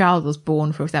first child was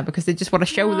born, for example, because they just want to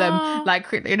show them, like,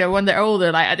 you know, when they're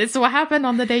older, like, this is what happened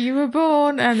on the day you were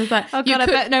born. And it's like, oh God, I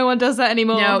bet no one does that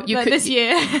anymore. No, you could, this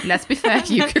year. Let's be fair,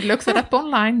 you could look that up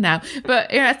online now.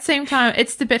 But, you know, at the same time,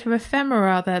 it's the bit of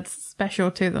ephemera that's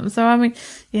special to them. So, I mean,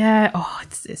 yeah,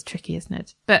 it's tricky, isn't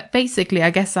it? But basically,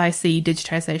 I guess I see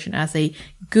digitization as a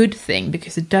good thing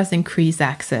because it does increase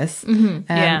access.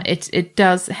 It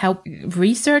does help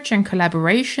research and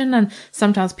collaboration, and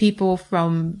sometimes people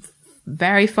from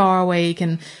very far away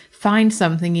can find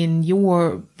something in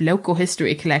your local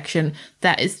history collection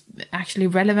that is actually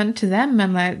relevant to them,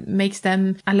 and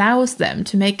that allows them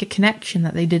to make a connection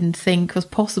that they didn't think was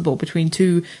possible between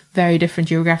two very different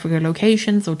geographical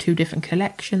locations or two different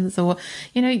collections, or,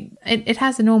 you know, it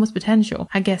has enormous potential.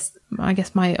 I guess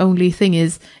my only thing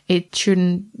is it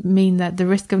shouldn't mean that the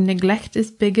risk of neglect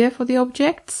is bigger for the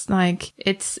objects. Like,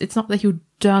 it's not that you're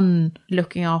done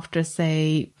looking after,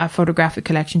 say, a photographic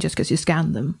collection just because you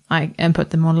scan them and put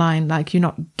them online. Like, you're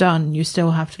not done. You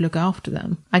still have to look after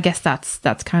them. I guess that's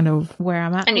kind of where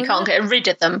I'm at. And you can't get rid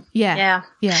of them. Yeah.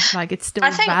 Like, it's still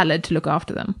valid to look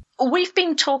after them. We've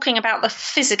been talking about the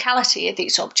physicality of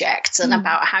these objects and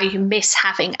about how you miss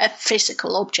having a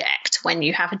physical object when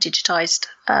you have a digitized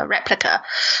replica.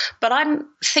 But I'm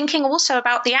thinking also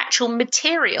about the actual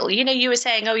material. You know, you were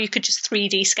saying, you could just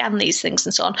 3D scan these things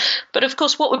and so on. But of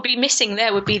course, what would be missing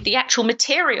there would be the actual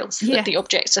materials that the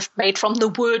objects are made from: the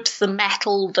wood, the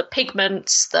metal, the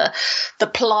pigments, the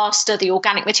plaster, the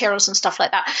organic materials and stuff like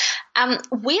that. And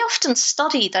we often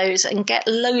study those and get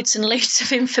loads and loads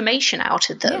of information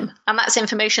out of them. Yeah. And that's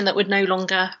information that would no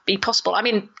longer be possible. I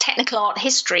mean, technical art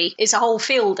history is a whole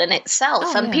field in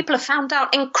itself. People have found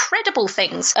out incredible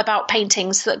things about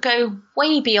paintings that go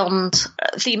way beyond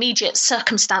the immediate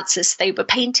circumstances they were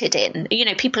painted in. You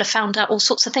know, people have found out all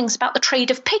sorts of things about the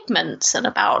trade of pigments and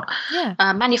about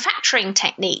manufacturing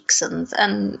techniques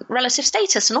and relative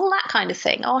status and all that kind of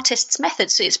thing. Artists'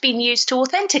 methods. So it's been used to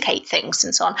authenticate things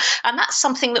and so on. And that's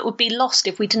something that would be lost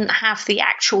if we didn't have the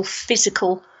actual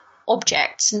physical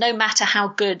objects, no matter how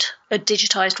good a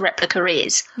digitized replica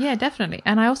is. Yeah, definitely.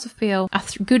 And I also feel a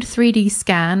good 3D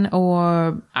scan or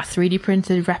a 3D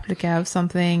printed replica of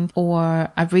something,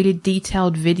 or a really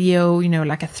detailed video, you know,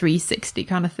 like a 360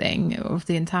 kind of thing of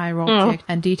the entire object,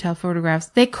 and detailed photographs,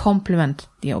 they complement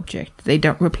the object. They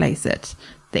don't replace it.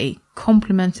 They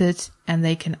complement it, and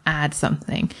they can add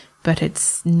something. But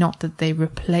it's not that they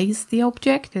replace the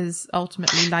object, because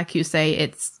ultimately, like you say,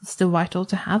 it's still vital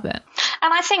to have it.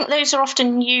 And I think those are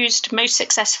often used most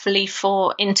successfully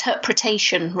for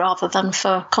interpretation rather than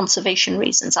for conservation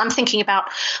reasons. I'm thinking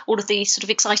about all of these sort of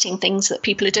exciting things that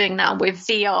people are doing now with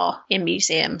VR in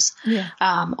museums,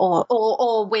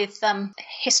 or with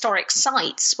historic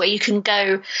sites where you can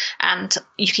go and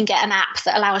you can get an app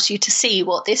that allows you to see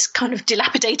what this kind of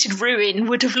dilapidated ruin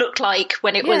would have looked like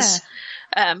when it was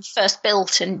first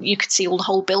built, and you could see all the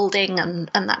whole building and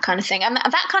that kind of thing. And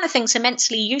that kind of thing's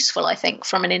immensely useful, I think,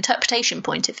 from an interpretation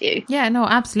point of view. Yeah, no,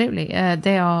 absolutely.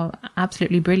 They are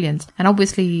absolutely brilliant. And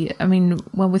obviously, I mean,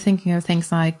 when we're thinking of things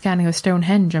like scanning of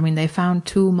Stonehenge, I mean, they found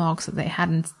tool marks that they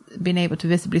hadn't been able to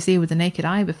visibly see with the naked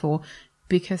eye before,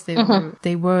 because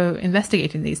they were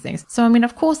investigating these things. So, I mean,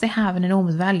 of course they have an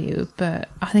enormous value, but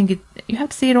I think you have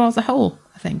to see it all as a whole,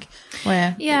 I think,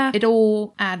 where it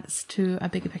all adds to a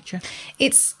bigger picture.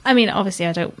 I mean, obviously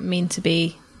I don't mean to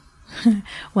be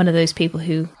one of those people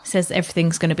who says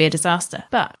everything's going to be a disaster,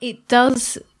 but it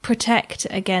does protect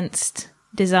against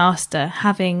disaster,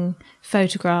 having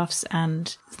photographs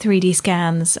and 3D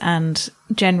scans and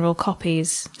general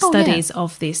copies, studies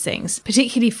of these things,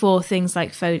 particularly for things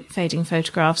like fading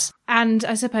photographs and,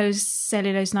 I suppose,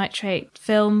 cellulose nitrate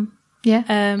film. Yeah,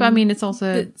 but I mean, it's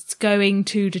also... It's going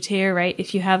to deteriorate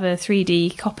if you have a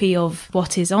 3D copy of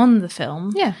what is on the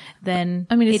film. Yeah. Then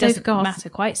I mean, it doesn't matter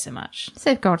quite so much.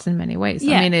 Safeguards in many ways.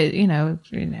 Yeah. I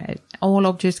mean, all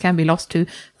objects can be lost to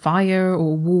fire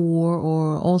or war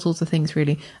or all sorts of things,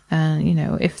 really.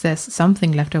 If there's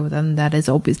something left over, then that is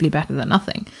obviously better than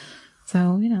nothing.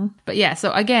 So, but yeah,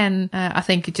 so again, I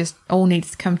think it just all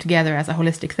needs to come together as a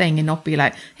holistic thing and not be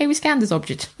like, hey, we scanned this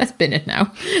object, let's bin it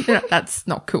now. That's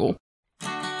not cool.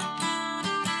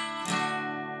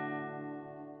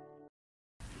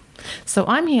 So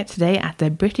I'm here today at the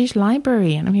British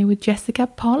Library, and I'm here with Jessica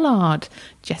Pollard.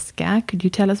 Jessica, could you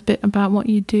tell us a bit about what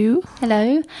you do?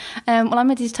 Hello. Well, I'm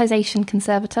a digitisation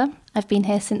conservator. I've been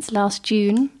here since last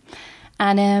June,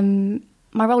 and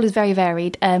my role is very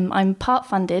varied. I'm part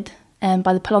funded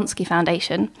by the Polonsky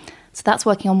Foundation, so that's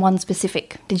working on one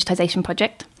specific digitisation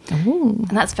project. And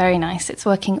that's very nice. It's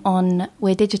working on,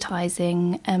 we're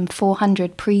digitising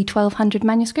 400 pre-1200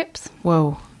 manuscripts.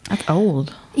 Whoa, that's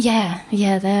old. Yeah,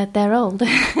 they're old.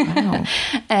 Wow.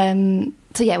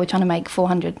 So yeah, we're trying to make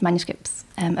 400 manuscripts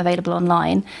available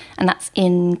online, and that's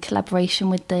in collaboration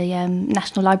with the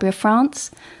National Library of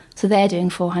France. So they're doing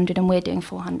 400 and we're doing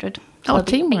 400. Oh,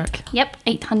 teamwork.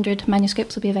 800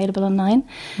 manuscripts will be available online.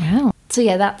 Wow. So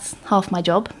yeah, that's half my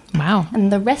job. Wow.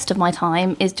 And the rest of my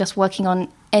time is just working on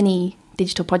any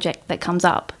digital project that comes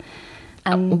up.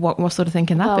 And what sort of thing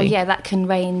can that be? Yeah, that can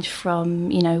range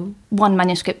from, one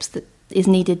manuscript that is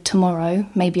needed tomorrow.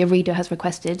 Maybe a reader has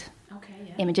requested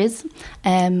images.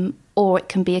 Or it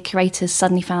can be a curator's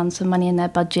suddenly found some money in their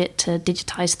budget to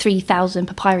digitise 3,000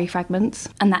 papyri fragments.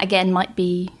 And that again might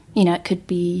be, it could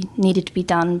be needed to be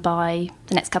done by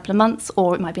the next couple of months,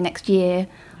 or it might be next year.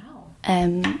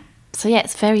 Wow. So yeah,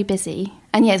 it's very busy.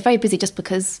 And yeah, it's very busy just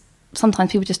because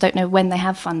sometimes people just don't know when they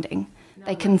have funding.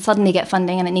 They can suddenly get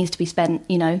funding and it needs to be spent,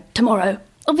 tomorrow.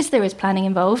 Obviously, there is planning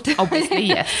involved. Obviously,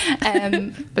 yes.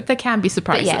 But there can be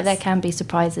surprises. But yeah, there can be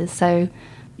surprises. So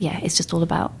yeah, it's just all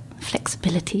about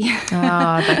flexibility.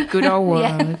 Ah, that good old word.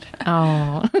 Yeah.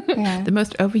 Oh, yeah. The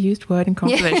most overused word in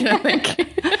conservation, I think.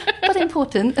 But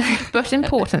important. But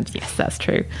important, yes, that's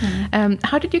true.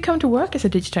 How did you come to work as a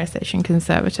digitisation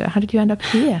conservator? How did you end up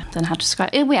here? I don't know how to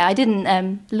describe it. Yeah, I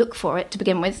didn't look for it to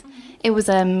begin with. It was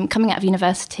coming out of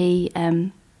university,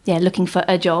 looking for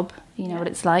a job, you know what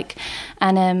it's like.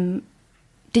 And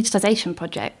digitisation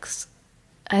projects,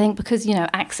 I think because,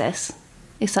 access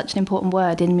is such an important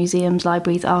word in museums,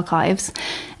 libraries, archives.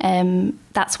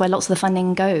 That's where lots of the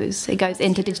funding goes. It goes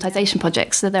into digitisation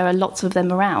projects, so there are lots of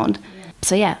them around.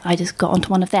 So yeah, I just got onto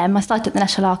one of them. I started at the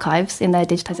National Archives in their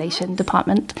digitisation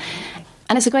department.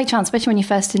 And it's a great chance, especially when you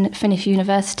first finish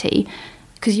university,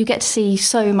 because you get to see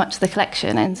so much of the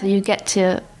collection, and so you get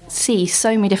to see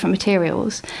so many different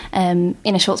materials in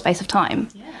a short space of time.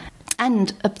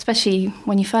 And especially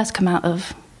when you first come out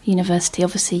of university,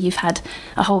 obviously you've had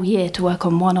a whole year to work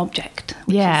on one object,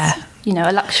 which is,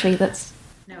 a luxury that's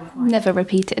never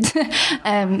repeated.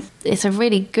 It's a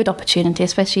really good opportunity,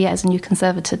 especially as a new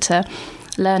conservator, to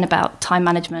learn about time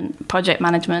management, project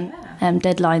management,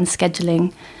 deadlines,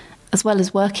 scheduling, as well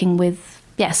as working with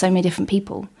so many different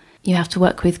people. You have to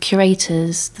work with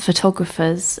curators, the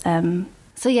photographers.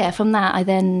 So from that I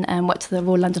then worked at the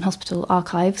Royal London Hospital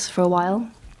Archives for a while,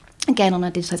 again on a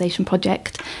digitisation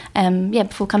project,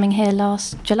 before coming here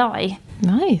last July.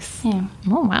 Nice. Yeah.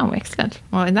 Oh, wow, excellent.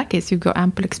 Well, in that case, you've got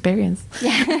ample experience.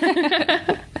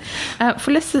 Yeah. For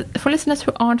listeners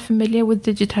who aren't familiar with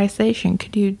digitisation,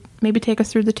 could you maybe take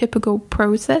us through the typical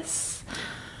process?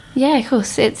 Yeah, of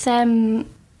course. It's, it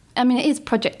is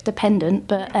project dependent,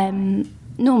 but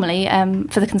normally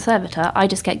for the conservator, I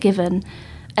just get given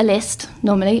a list,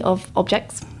 normally, of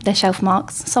objects, their shelf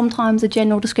marks, sometimes a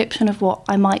general description of what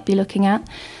I might be looking at.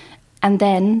 And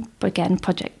then, again,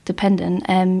 project dependent,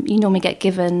 you normally get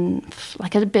given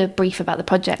like a bit of brief about the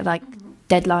project, like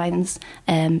deadlines,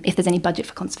 if there's any budget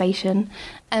for conservation.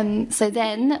 So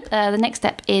then the next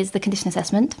step is the condition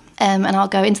assessment, and I'll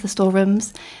go into the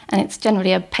storerooms, and it's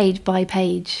generally a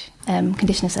page-by-page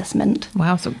condition assessment.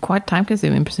 Wow, so quite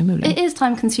time-consuming, presumably. It is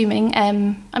time-consuming.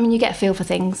 You get a feel for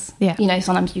things. Yeah.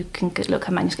 Sometimes you can look at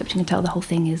a manuscript and you can tell the whole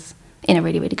thing is in a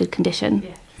really, really good condition.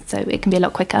 Yeah. So it can be a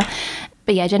lot quicker.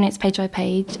 But yeah, generally it's page by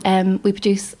page. We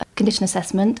produce a condition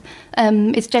assessment.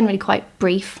 It's generally quite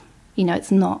brief.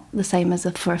 It's not the same as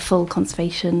for a full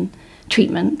conservation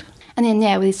treatment. And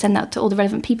then, we send that to all the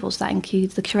relevant people. So that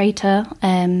includes the curator,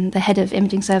 the head of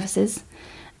imaging services,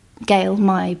 Gail,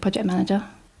 my project manager.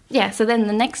 Yeah, so then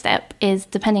the next step is,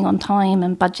 depending on time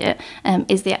and budget,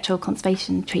 is the actual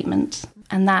conservation treatment.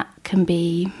 And that can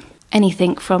be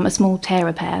anything from a small tear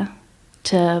repair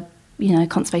to,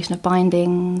 conservation of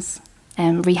bindings,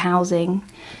 rehousing.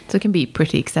 So it can be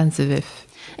pretty extensive if...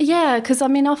 Yeah, because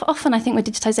often I think with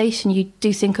digitisation you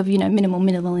do think of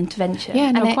minimal intervention.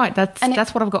 Yeah, no, quite.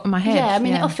 That's what I've got in my head. Yeah,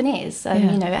 it often is.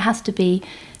 It has to be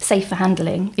safe for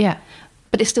handling. Yeah,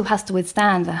 but it still has to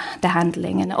withstand the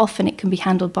handling, and often it can be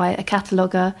handled by a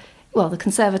cataloguer, the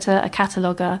conservator, a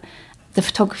cataloguer, the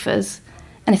photographers,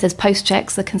 and if there's post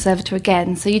checks, the conservator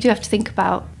again. So you do have to think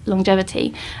about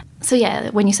longevity. So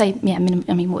when you say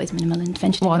what is minimal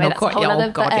intervention? Well, anyway,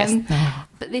 not quite. Yes.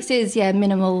 But this is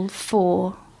minimal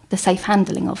for the safe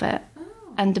handling of it,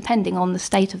 and depending on the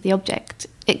state of the object,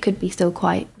 it could be still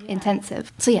quite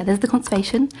intensive. So there's the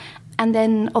conservation, and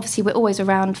then obviously we're always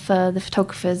around for the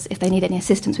photographers if they need any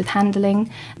assistance with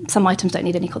handling. Some items don't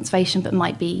need any conservation, but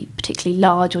might be particularly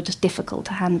large or just difficult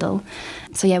to handle.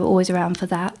 So we're always around for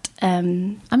that.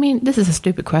 This is a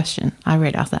stupid question. I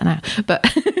really ask that now, but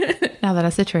Now that I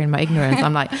sit here in my ignorance,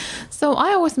 I'm like, so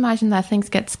I always imagine that things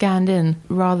get scanned in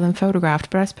rather than photographed,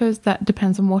 but I suppose that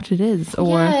depends on what it is.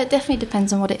 Or yeah, it definitely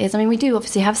depends on what it is. I mean, we do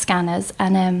obviously have scanners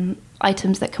and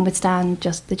items that can withstand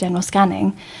just the general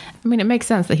scanning. I mean, it makes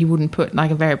sense that he wouldn't put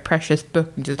like a very precious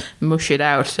book and just mush it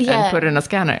out and put it in a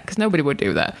scanner, because nobody would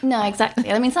do that. No,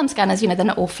 exactly. I mean, some scanners, they're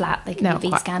not all flat. They can be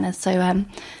V-scanners.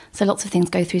 So lots of things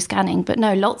go through scanning. But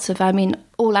no,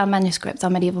 all our manuscripts, our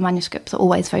medieval manuscripts, are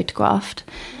always photographed.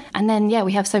 And then,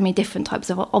 we have so many different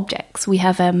types of objects. We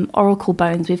have oracle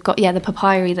bones. We've got, the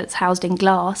papyri that's housed in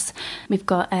glass. We've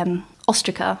got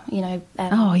ostraca,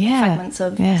 fragments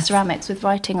of ceramics with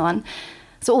writing on.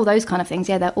 So all those kind of things,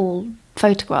 they're all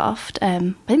photographed.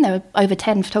 I think there are over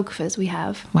 10 photographers we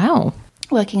have. Wow.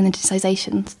 Working in the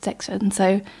digitisation section.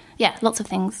 So, lots of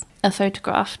things are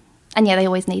photographed. And they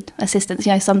always need assistance.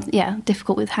 Some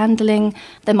difficult with handling.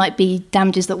 There might be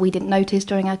damages that we didn't notice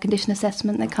during our condition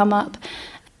assessment that come up.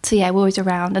 So we're always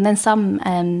around. And then some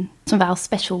of our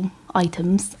special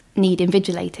items need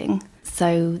invigilating.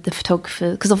 So the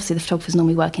photographer, because obviously the photographers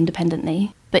normally work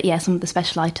independently, but some of the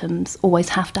special items always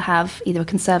have to have either a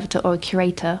conservator or a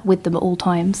curator with them at all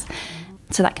times.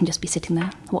 So that can just be sitting there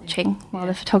watching while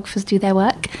the photographers do their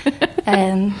work.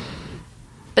 But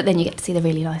then you get to see the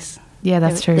really nice,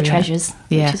 that's true, the treasures,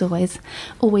 which is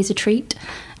always a treat.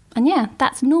 And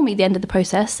that's normally the end of the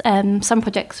process. Some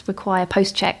projects require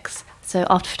post checks. So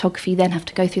after photography, you then have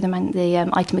to go through the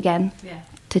item again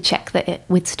to check that it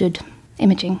withstood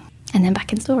imaging. And then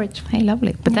back in storage. Hey,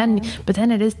 lovely. But then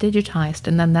it is digitized,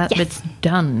 and then that bit's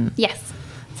done. Yes.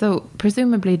 So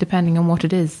presumably, depending on what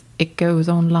it is, it goes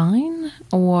online,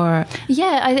 or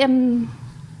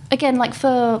again, like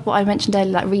for what I mentioned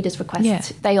earlier, like readers' requests,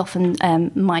 they often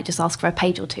might just ask for a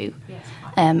page or two,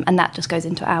 and that just goes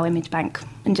into our image bank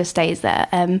and just stays there.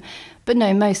 But no,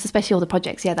 especially all the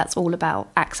projects, that's all about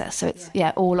access. So it's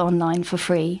all online for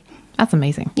free. That's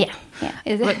amazing. Yeah.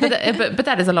 But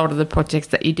that is a lot of the projects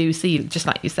that you do see, just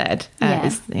like you said,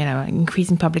 is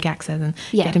increasing public access and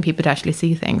getting people to actually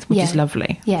see things, which is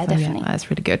lovely. Yeah, so, definitely. That's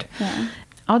really good. Yeah.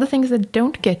 Are there things that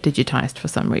don't get digitized for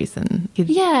some reason?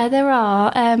 Yeah, there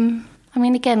are. I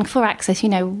mean, again, for access,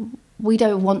 we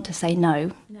don't want to say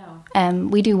no. No.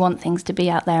 We do want things to be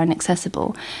out there and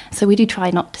accessible, so we do try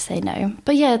not to say no.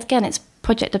 But again, it's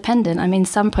project dependent. I mean,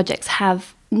 some projects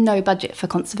have no budget for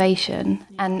conservation,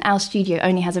 and our studio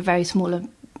only has a very small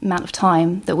amount of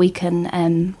time that we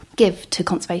can give to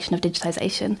conservation of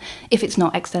digitisation if it's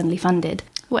not externally funded.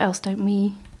 What else don't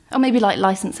we? Or maybe like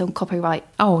license and copyright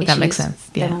issues, that makes sense.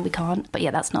 Then we can't. But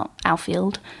that's not our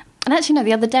field. And actually, no,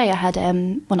 the other day I had,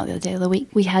 not the other day, the other week,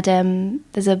 we had,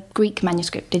 there's a Greek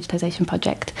manuscript digitisation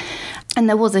project, and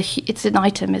there was it's an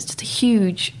item, it's just a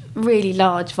huge, really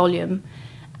large volume,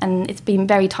 and it's been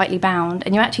very tightly bound,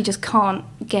 and you actually just can't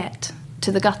get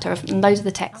to the gutter, and loads of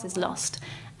the text is lost.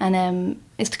 And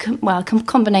it's a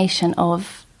combination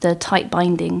of the tight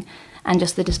binding and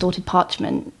just the distorted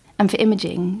parchment. And for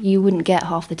imaging, you wouldn't get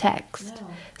half the text. No.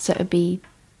 So it would be,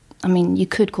 you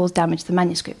could cause damage to the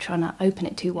manuscript trying to open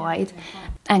it too wide,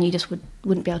 and you just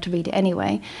wouldn't be able to read it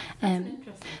anyway.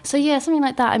 So something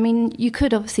like that. I mean, you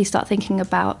could obviously start thinking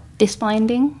about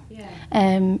disbinding. Yeah.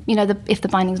 If the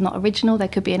binding's not original, there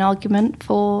could be an argument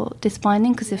for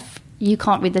disbinding, because if you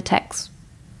can't read the text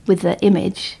with the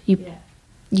image,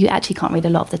 you actually can't read a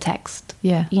lot of the text.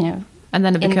 Yeah. And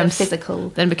then it becomes physical.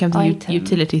 Then it becomes a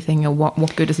utility thing. Or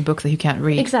what good is a book that you can't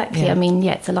read? Exactly. Yeah. I mean,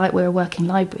 we're a working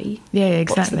library. Yeah,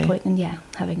 exactly. What's the point in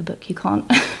having a book you can't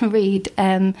read?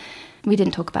 We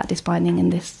didn't talk about disbinding in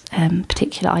this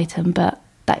particular item, but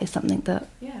that is something that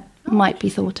might be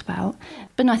thought about.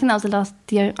 But no, I think that was the last.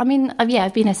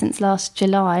 I've been here since last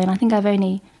July, and I think I've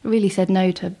only really said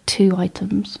no to 2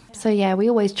 items. So we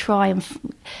always try and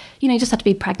you just have to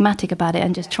be pragmatic about it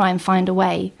and just try and find a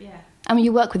way. Yeah. I mean,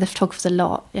 you work with the photographers a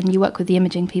lot, and you work with the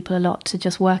imaging people a lot to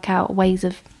just work out ways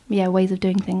of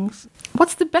doing things.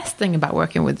 What's the best thing about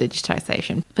working with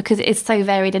digitisation? Because it's so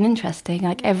varied and interesting.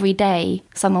 Like every day,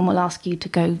 someone will ask you to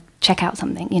go check out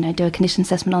something, do a condition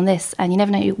assessment on this, and you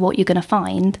never know what you're going to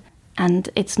find. And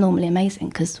it's normally amazing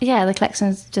because, the collection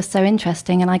is just so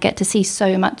interesting, and I get to see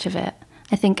so much of it.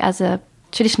 I think as a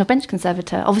traditional bench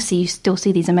conservator, obviously you still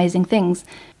see these amazing things,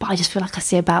 but I just feel like I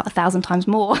see about 1,000 times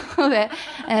more of it.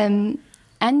 And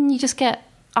you just get,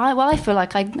 I feel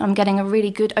like I'm getting a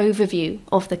really good overview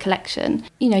of the collection.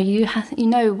 You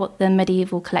know what the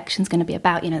medieval collection's going to be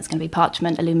about. It's going to be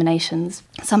parchment, illuminations,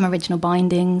 some original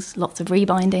bindings, lots of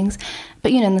rebindings.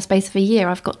 But, in the space of a year,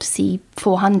 I've got to see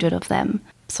 400 of them.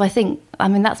 So I think,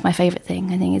 that's my favourite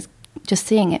thing, I think, is just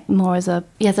seeing it more as a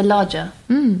larger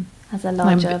has a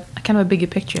larger... kind of a bigger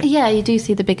picture. Yeah, you do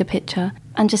see the bigger picture.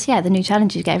 And just, the new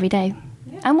challenges you get every day.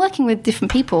 Yeah. And working with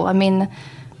different people. I mean,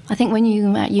 I think when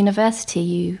you at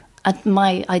university,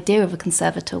 my idea of a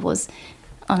conservator was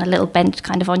on a little bench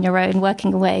kind of on your own,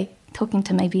 working away, talking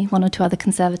to maybe one or two other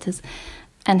conservators.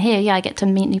 And here, I get to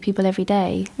meet new people every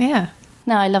day. Yeah.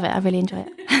 No, I love it. I really enjoy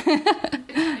it.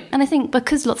 And I think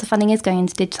because lots of funding is going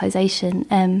into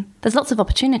digitisation, there's lots of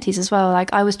opportunities as well.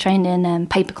 Like I was trained in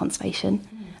paper conservation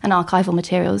and archival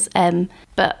materials,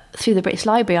 but through the British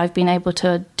Library I've been able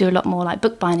to do a lot more like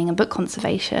book binding and book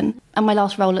conservation. And my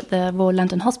last role at the Royal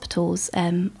London Hospitals,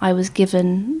 I was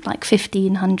given like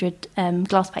 1,500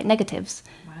 glass plate negatives.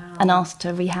 Wow. And asked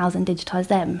to rehouse and digitise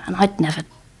them. And I'd never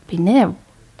been near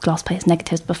glass plate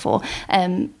negatives before.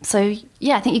 So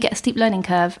I think you get a steep learning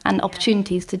curve and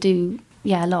opportunities to do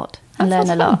a lot and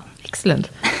learn a lot. Excellent.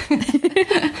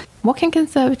 What can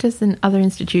conservators and other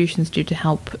institutions do to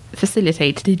help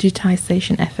facilitate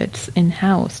digitisation efforts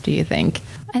in-house, do you think?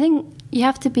 I think you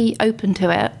have to be open to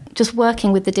it. Just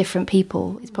working with the different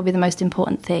people is probably the most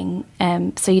important thing.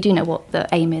 So you do know what the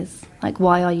aim is. Like,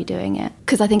 why are you doing it?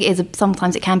 Because I think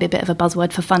sometimes it can be a bit of a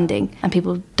buzzword for funding and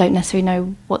people don't necessarily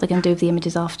know what they're going to do with the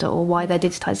images after or why they're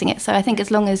digitising it. So I think as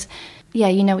long as,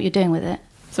 you know what you're doing with it.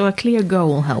 So a clear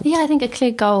goal helps. Yeah, I think a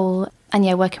clear goal and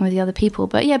working with the other people.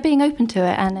 But being open to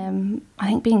it and I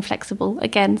think being flexible.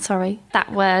 Again, sorry,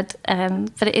 that word.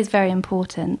 But it is very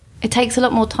important. It takes a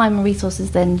lot more time and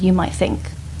resources than you might think.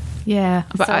 Yeah,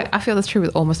 but so, I feel that's true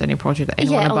with almost any project that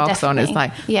anyone embarks on. It's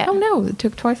like, oh no, it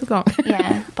took twice as long.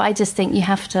 Yeah, but I just think you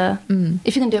have to,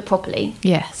 if you can do it properly.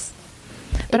 Yes.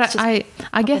 But I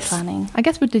guess planning. I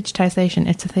guess with digitisation,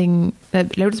 it's a thing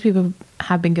that loads of people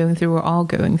have been going through or are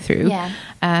going through. Yeah.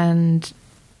 And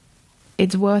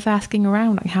it's worth asking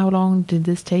around, like, how long did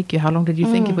this take you? How long did you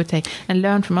think it would take? And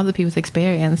learn from other people's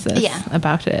experiences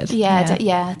about it.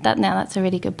 That's a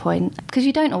really good point. Because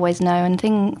you don't always know, and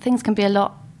things can be a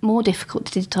lot more difficult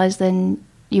to digitise than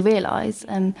you realise.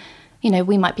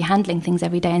 We might be handling things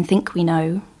every day and think we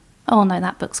know, oh no,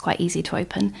 that book's quite easy to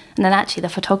open. And then actually the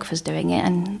photographer's doing it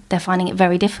and they're finding it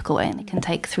very difficult and it can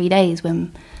take 3 days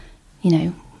when,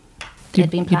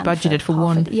 they'd been planned budgeted for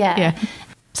one. Yeah.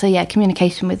 So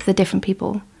communication with the different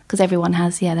people, because everyone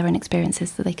has, their own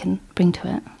experiences that they can bring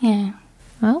to it. Yeah.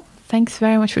 Well, thanks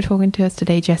very much for talking to us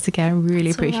today, Jessica. I really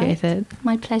appreciate it.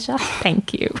 My pleasure.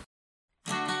 Thank you.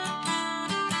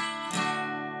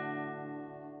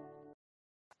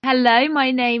 Hello,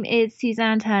 my name is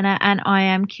Susanne Turner and I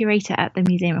am curator at the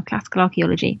Museum of Classical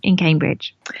Archaeology in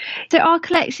Cambridge. So our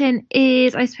collection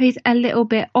is, I suppose, a little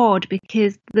bit odd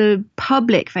because the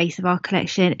public face of our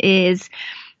collection is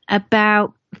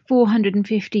about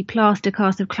 450 plaster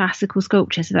casts of classical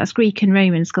sculpture, so that's Greek and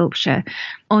Roman sculpture,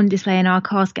 on display in our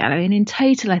cast gallery. And in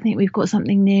total, I think we've got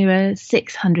something nearer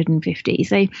 650.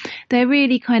 So they're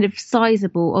really kind of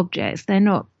sizable objects. They're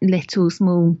not little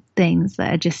small things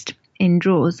that are just in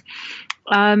drawers.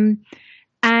 And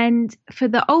for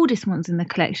the oldest ones in the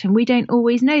collection, we don't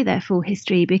always know their full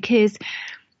history because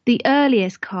the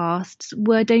earliest casts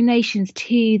were donations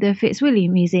to the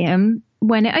Fitzwilliam Museum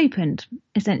when it opened,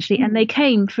 essentially, and they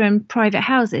came from private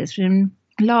houses, from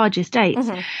large estates.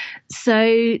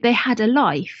 So they had a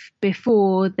life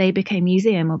before they became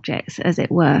museum objects, as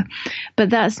it were. But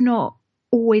that's not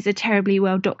always a terribly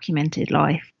well documented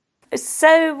life.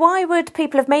 So why would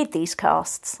people have made these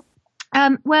casts?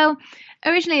 Well,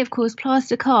 originally, of course,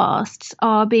 plaster casts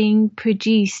are being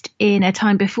produced in a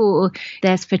time before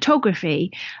there's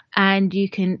photography, and you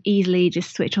can easily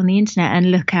just switch on the internet and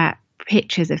look at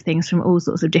pictures of things from all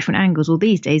sorts of different angles, or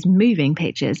these days moving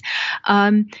pictures.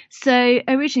 So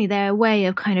originally they're a way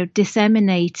of kind of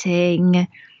disseminating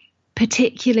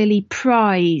particularly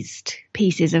prized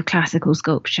pieces of classical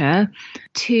sculpture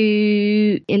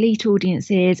to elite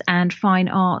audiences and fine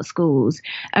art schools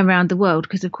around the world,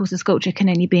 because of course a sculpture can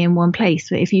only be in one place,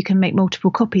 but if you can make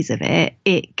multiple copies of it,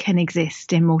 it can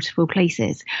exist in multiple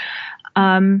places.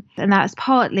 And that's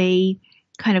partly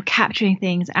kind of capturing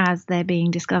things as they're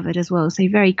being discovered as well. So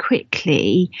very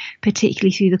quickly,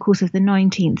 particularly through the course of the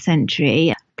 19th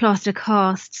century, plaster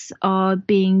casts are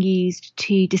being used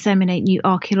to disseminate new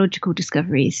archaeological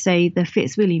discoveries. So the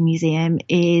Fitzwilliam Museum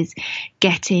is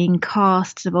getting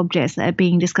casts of objects that are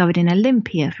being discovered in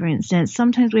Olympia, for instance,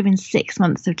 sometimes within 6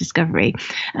 months of discovery.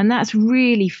 And that's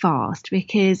really fast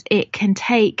because it can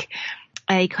take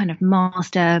a kind of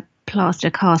master plaster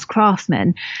cast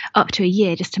craftsman up to a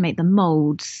year just to make the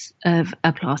molds of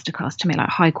a plaster cast, to make like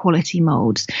high quality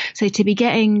molds. So to be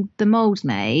getting the molds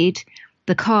made,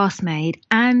 the cast made,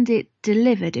 and it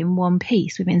delivered in one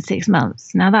piece within 6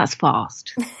 months, now that's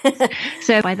fast.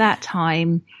 So by that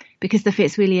time because the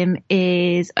Fitzwilliam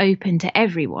is open to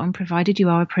everyone, provided you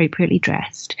are appropriately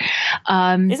dressed.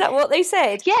 Is that what they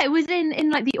said? Yeah, it was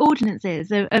in like the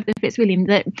ordinances of the Fitzwilliam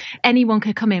that anyone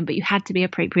could come in, but you had to be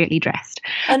appropriately dressed.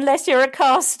 Unless you're a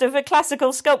cast of a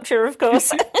classical sculpture, of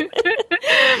course.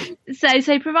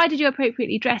 So provided you're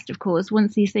appropriately dressed, of course,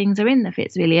 once these things are in the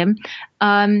Fitzwilliam,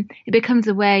 it becomes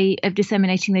a way of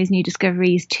disseminating those new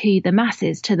discoveries to the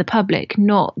masses, to the public,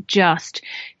 not just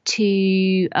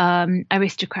to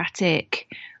aristocratic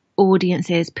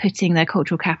audiences putting their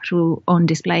cultural capital on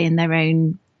display in their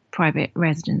own private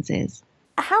residences.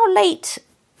 How late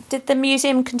did the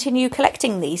museum continue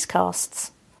collecting these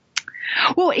casts?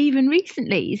 Well, even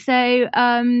recently. So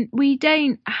we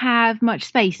don't have much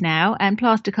space now, and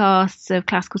plaster casts of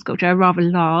classical sculpture are rather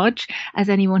large. As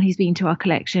anyone who's been to our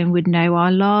collection would know,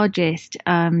 our largest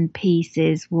piece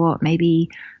is maybe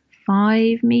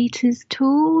 5 meters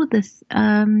tall, the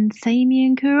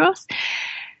Samian Kouros.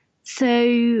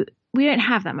 So we don't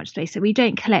have that much space, so we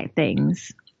don't collect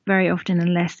things very often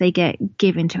unless they get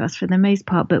given to us for the most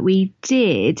part. But we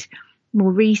did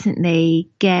more recently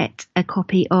get a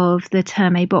copy of the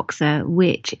Terme Boxer,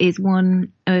 which is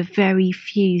one of very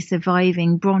few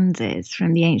surviving bronzes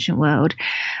from the ancient world.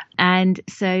 And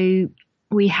so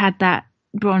we had that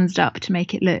bronzed up to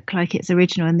make it look like its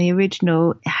original. And the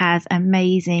original has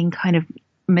amazing kind of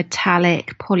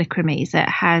metallic polychromy, so it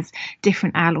has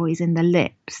different alloys in the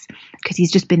lips because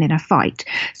he's just been in a fight,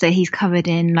 so he's covered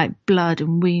in like blood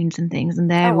and wounds and things,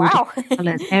 and they're all different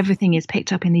colours. Everything is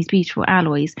picked up in these beautiful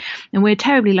alloys, and we're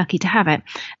terribly lucky to have it.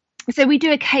 So we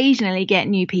do occasionally get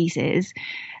new pieces,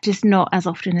 just not as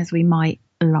often as we might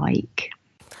like.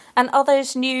 And are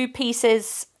those new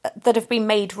pieces that have been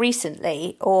made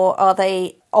recently, or are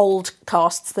they old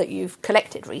casts that you've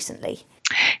collected recently?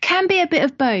 Can be a bit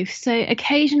of both. So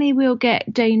occasionally we'll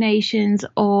get donations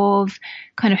of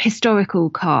kind of historical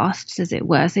casts, as it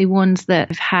were. So ones that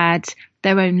have had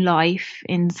their own life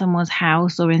in someone's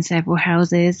house or in several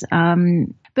houses.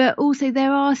 But also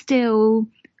there are still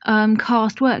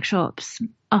cast workshops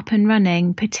up and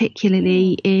running,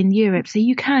 particularly in Europe. So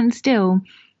you can still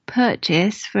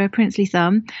purchase for a princely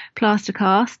sum plaster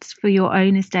casts for your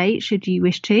own estate, should you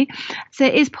wish to. So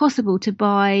it is possible to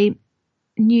buy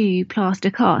new plaster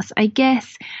casts. I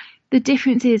guess the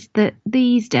difference is that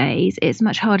these days it's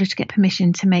much harder to get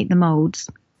permission to make the moulds.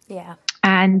 Yeah.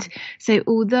 And so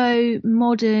although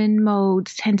modern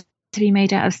moulds tend to be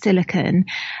made out of silicone,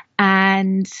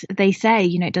 and they say,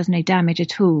 it does no damage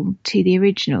at all to the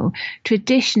original,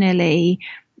 traditionally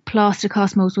plaster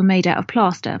cast moulds were made out of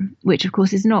plaster, which of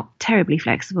course is not terribly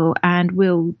flexible and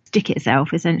will stick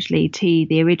itself essentially to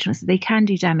the original, so they can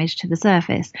do damage to the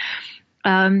surface.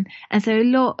 And so a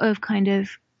lot of kind of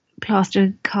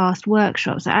plaster cast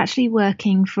workshops are actually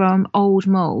working from old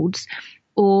moulds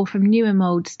or from newer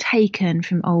moulds taken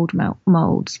from old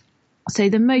moulds. So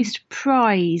the most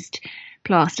prized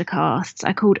plaster casts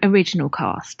are called original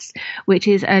casts, which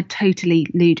is a totally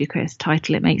ludicrous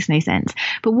title. It makes no sense.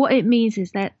 But what it means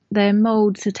is that the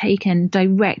moulds are taken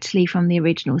directly from the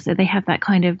original. So they have that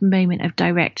kind of moment of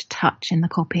direct touch in the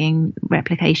copying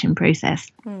replication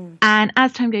process. And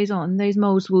as time goes on, those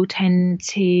moulds will tend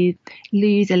to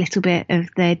lose a little bit of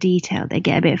their detail. They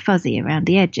get a bit fuzzy around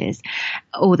the edges,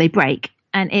 or they break.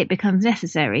 And it becomes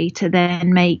necessary to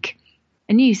then make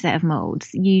a new set of moulds,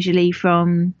 usually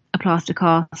from a plaster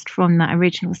cast from that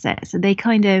original set. So they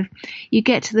you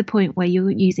get to the point where you're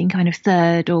using kind of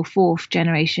 3rd or 4th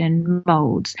generation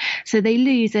moulds. So they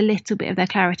lose a little bit of their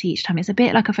clarity each time. It's a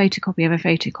bit like a photocopy of a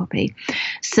photocopy.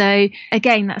 So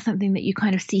again, that's something that you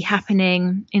kind of see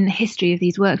happening in the history of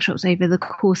these workshops over the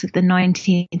course of the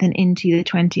 19th and into the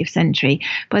 20th century.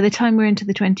 By the time we're into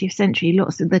the 20th century,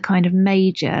 lots of the kind of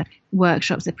major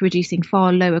workshops are producing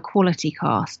far lower quality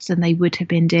casts than they would have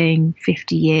been doing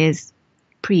 50 years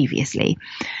previously.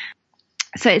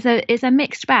 So it's a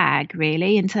mixed bag,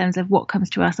 really, in terms of what comes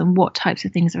to us and what types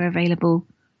of things are available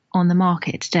on the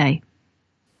market today.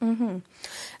 Mm-hmm.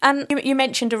 And you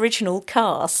mentioned original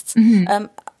casts. Mm-hmm.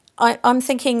 I'm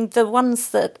thinking the ones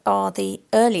that are the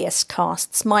earliest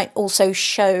casts might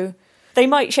show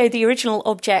the original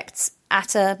objects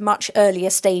at a much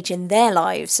earlier stage in their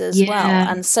lives as well.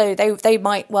 And so they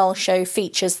might well show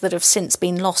features that have since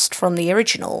been lost from the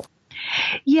original.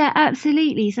 Yeah,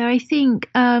 absolutely. So I think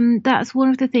that's one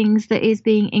of the things that is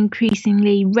being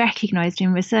increasingly recognised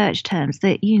in research terms,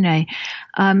 that,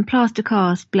 plaster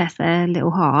casts, bless their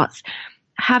little hearts,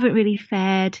 haven't really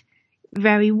fared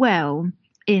very well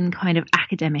in kind of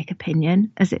academic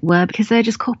opinion, as it were, because they're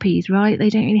just copies, right? They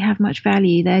don't really have much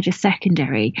value. They're just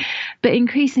secondary. But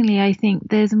increasingly, I think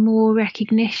there's more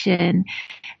recognition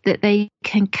that they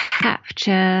can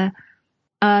capture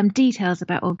details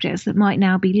about objects that might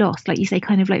now be lost, like you say,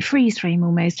 kind of like freeze frame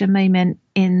almost, a moment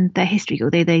in their history,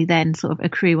 although they then sort of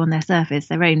accrue on their surface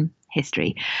their own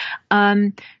history.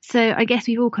 So I guess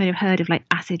we've all kind of heard of like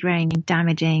acid rain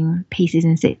damaging pieces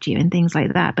in situ and things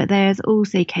like that, but there's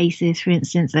also cases, for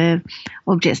instance, of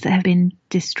objects that have been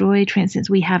destroyed. For instance,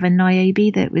 we have a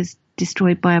Niobe that was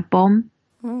destroyed by a bomb.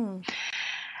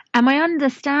 And my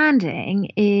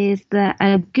understanding is that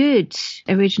a good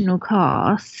original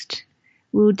cast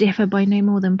will differ by no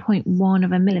more than 0.1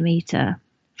 of a millimetre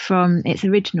from its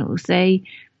original. So,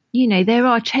 you know, there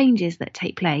are changes that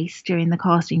take place during the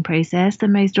casting process, the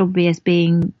most obvious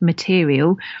being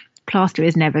material. Plaster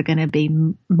is never going to be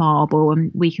marble,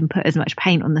 and we can put as much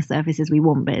paint on the surface as we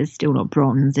want, but it's still not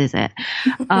bronze, is it?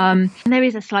 And there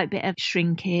is a slight bit of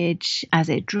shrinkage as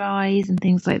it dries and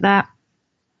things like that.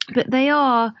 But they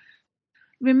are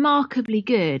remarkably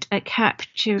good at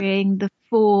capturing the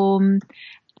form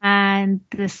and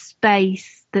the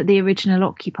space that the original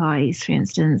occupies, for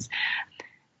instance.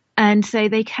 And so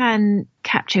they can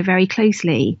capture very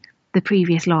closely the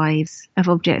previous lives of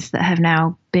objects that have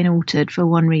now been altered for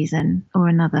one reason or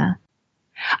another.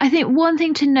 I think one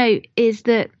thing to note is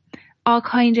that our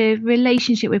kind of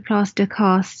relationship with plaster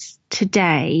casts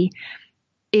today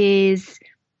is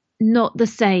not the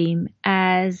same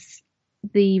as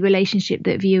the relationship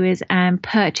that viewers and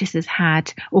purchasers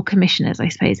had, or commissioners, I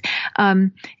suppose,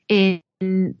 in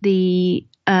the,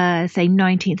 say,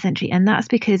 19th century. And that's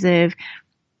because of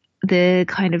the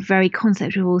kind of very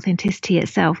concept of authenticity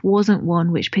itself wasn't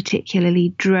one which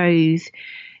particularly drove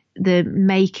the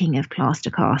making of plaster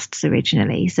casts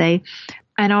originally. So,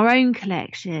 and our own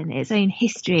collection, its own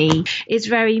history, is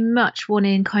very much one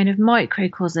in kind of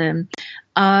microcosm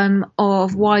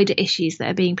of wider issues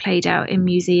that are being played out in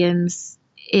museums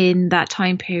in that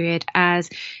time period, as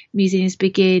museums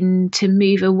begin to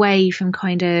move away from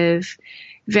kind of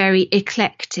very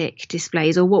eclectic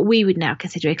displays, or what we would now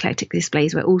consider eclectic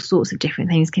displays, where all sorts of different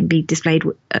things can be displayed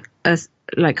as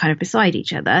like kind of beside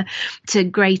each other, to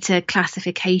greater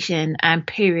classification and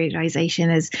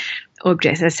periodization as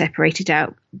objects are separated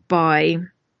out by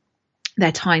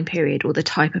their time period or the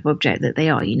type of object that they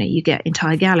are. You know, you get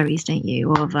entire galleries, don't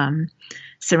you, of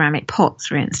ceramic pots,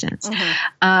 for instance.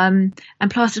 And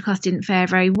plaster casts didn't fare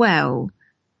very well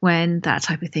when that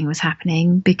type of thing was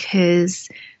happening, because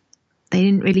they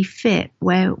didn't really fit.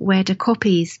 Where do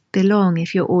copies belong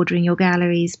if you're ordering your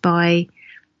galleries by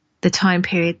the time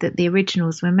period that the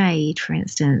originals were made, for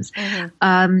instance?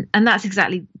 And that's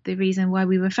exactly the reason why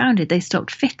we were founded. They stopped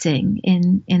fitting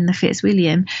in the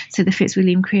Fitzwilliam. So the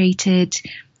Fitzwilliam created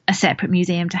a separate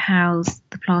museum to house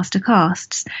the plaster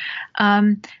casts.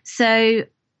 So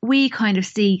we kind of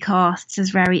see casts as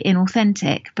very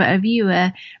inauthentic, but a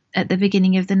viewer at the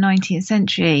beginning of the 19th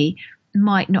century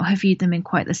might not have viewed them in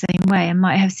quite the same way, and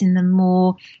might have seen them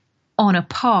more on a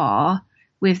par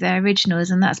with their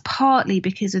originals. And that's partly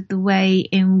because of the way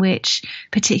in which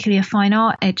particularly a fine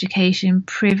art education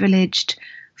privileged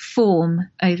form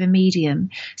over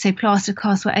medium. So plaster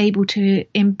casts were able to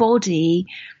embody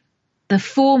the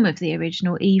form of the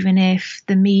original, even if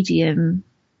the medium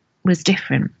was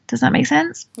different. Does that make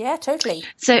sense? Yeah, totally.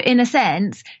 So in a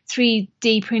sense,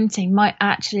 3D printing might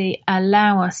actually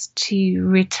allow us to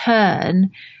return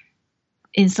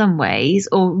in some ways,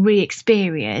 or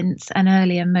re-experience an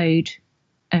earlier mode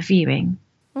of viewing,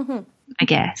 I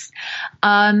guess.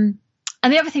 And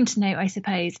the other thing to note, I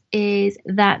suppose, is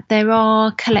that there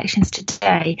are collections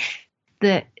today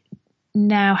that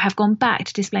now have gone back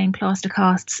to displaying plaster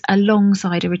casts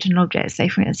alongside original objects. So,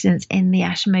 for instance, in the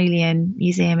Ashmolean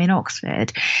Museum in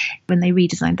Oxford, when they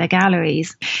redesigned their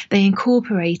galleries, they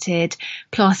incorporated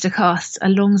plaster casts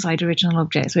alongside original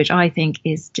objects, which I think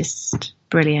is just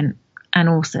brilliant and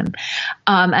awesome,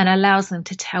 and allows them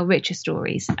to tell richer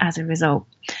stories as a result.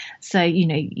 So, you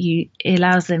know, it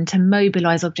allows them to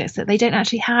mobilize objects that they don't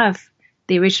actually have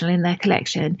the original in their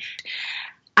collection.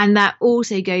 And that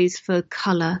also goes for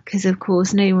colour, because, of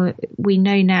course, we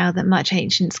know now that much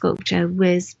ancient sculpture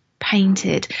was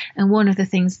painted. And one of the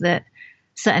things that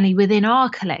certainly within our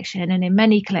collection and in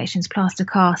many collections plaster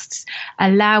casts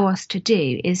allow us to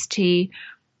do is to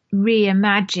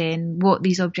reimagine what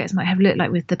these objects might have looked like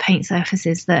with the paint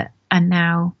surfaces that are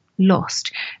now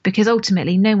lost. Because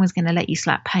ultimately, no one's going to let you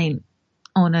slap paint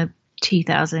on a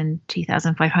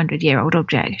 2,500 year old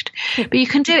object. But you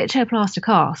can do it to a plaster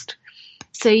cast.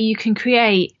 So you can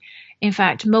create, in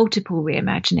fact, multiple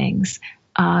reimaginings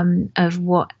of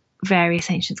what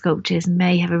various ancient sculptures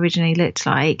may have originally looked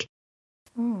like.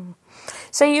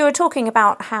 So you were talking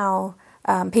about how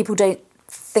people don't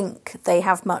think they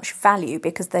have much value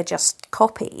because they're just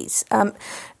copies.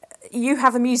 you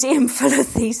have a museum full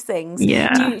of these things.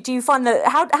 Yeah. Do you find that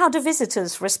how do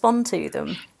visitors respond to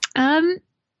them?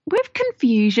 With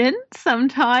confusion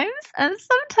sometimes, and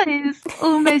sometimes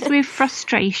almost with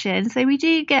frustration. So we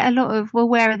do get a lot of, well,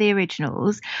 where are the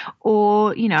originals?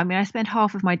 Or, I spend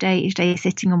half of my day each day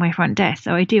sitting on my front desk.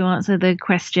 So I do answer the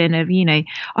question of,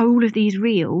 are all of these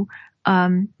real?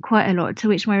 Quite a lot, to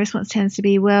which my response tends to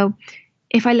be, well,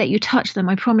 if I let you touch them,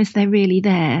 I promise they're really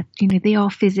there. They are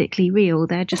physically real.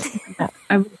 They're just not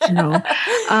original.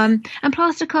 And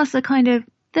plaster casts are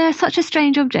they're such a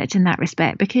strange object in that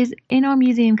respect, because in our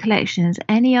museum collections,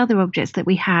 any other objects that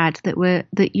we had that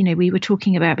we were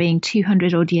talking about being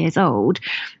 200 odd years old,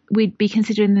 we'd be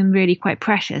considering them really quite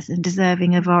precious and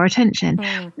deserving of our attention.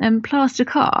 And plaster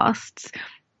casts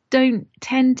don't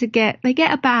tend to get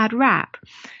a bad rap.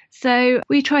 So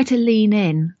we try to lean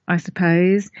in, I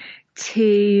suppose,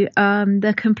 to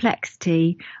the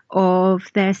complexity of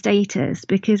their status,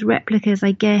 because replicas,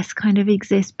 I guess, kind of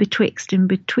exist betwixt and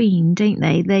between, don't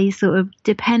they? They sort of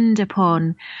depend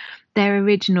upon their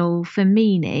original for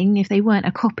meaning. If they weren't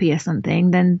a copy of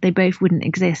something, then they both wouldn't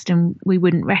exist and we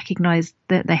wouldn't recognise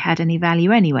that they had any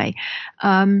value anyway.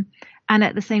 And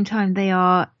at the same time, they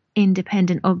are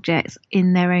independent objects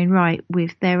in their own right,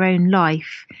 with their own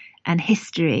life and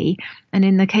history. And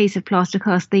in the case of plaster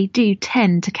casts, they do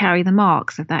tend to carry the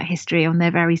marks of that history on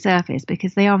their very surface,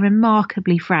 because they are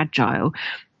remarkably fragile.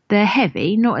 They're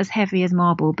heavy, not as heavy as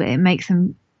marble, but it makes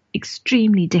them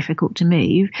extremely difficult to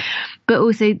move. But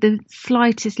also the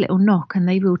slightest little knock and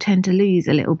they will tend to lose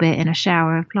a little bit in a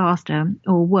shower of plaster,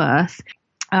 or worse.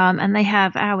 And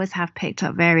ours have picked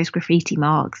up various graffiti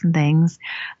marks and things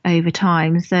over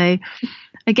time. So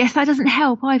I guess that doesn't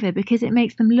help either, because it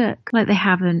makes them look like they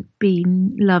haven't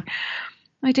been loved.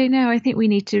 I don't know. I think we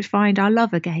need to find our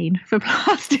love again for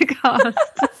plaster casts.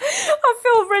 I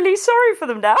feel really sorry for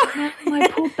them now. My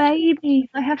poor babies.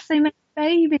 I have so many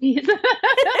babies.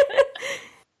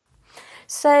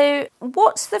 So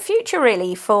what's the future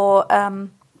really for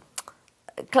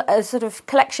sort of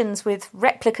collections with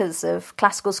replicas of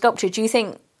classical sculpture? Do you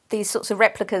think these sorts of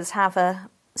replicas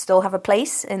still have a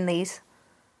place in these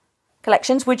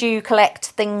collections? Would you collect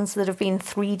things that have been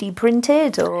 3D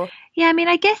printed, or? Yeah,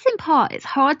 I guess in part it's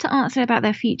hard to answer about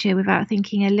their future without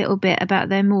thinking a little bit about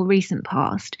their more recent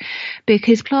past,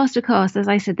 because plaster casts, as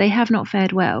I said, they have not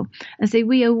fared well. And so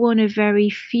we are one of very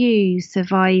few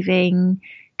surviving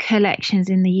collections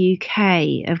in the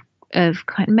UK of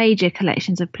kind of major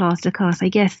collections of plaster casts. I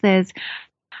guess there's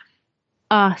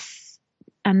us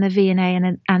and the V&A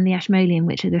and the Ashmolean,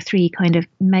 which are the three kind of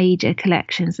major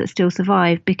collections that still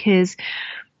survive, because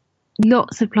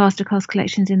lots of plaster cast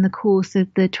collections in the course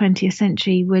of the 20th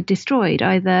century were destroyed,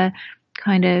 either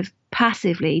kind of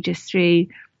passively, just through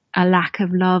a lack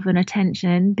of love and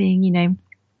attention, being,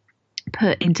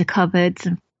 put into cupboards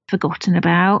and forgotten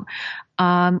about,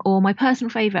 or my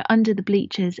personal favourite, under the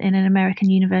bleachers in an American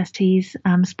university's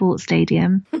sports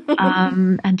stadium,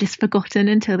 and just forgotten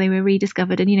until they were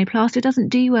rediscovered. And plaster doesn't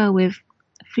do well with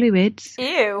fluids.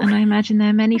 Ew. And I imagine there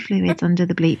are many fluids under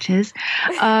the bleachers.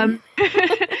 Or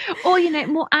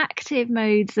more active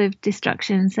modes of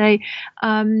destruction. So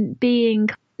being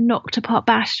knocked apart,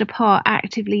 bashed apart,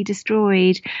 actively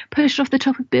destroyed, pushed off the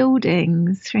top of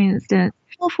buildings, for instance.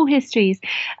 Awful histories.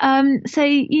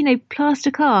 So plaster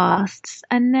casts,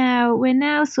 and we're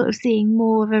now sort of seeing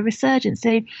more of a resurgence.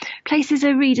 So places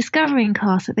are rediscovering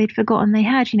casts that they'd forgotten they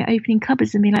had, opening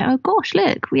cupboards and being like, oh gosh,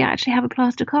 look, we actually have a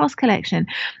plaster cast collection,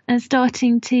 and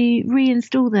starting to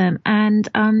reinstall them and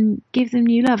give them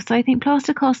new love. So I think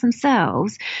plaster casts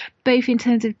themselves, both in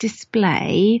terms of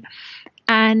display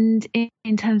and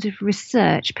in terms of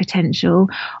research potential,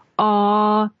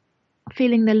 are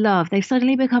feeling the love. They've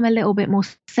suddenly become a little bit more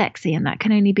sexy, and that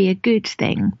can only be a good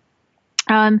thing.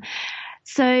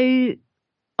 So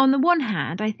on the one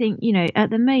hand, I think, at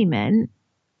the moment,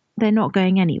 they're not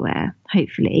going anywhere,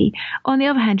 hopefully. On the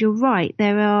other hand, you're right.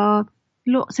 There are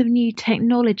lots of new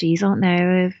technologies, aren't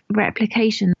there, of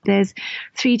replication. There's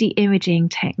 3D imaging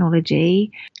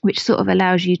technology, which sort of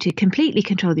allows you to completely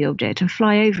control the object and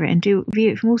fly over it and view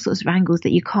it from all sorts of angles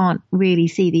that you can't really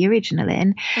see the original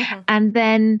in. Mm-hmm. And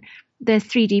then there's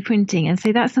 3D printing. And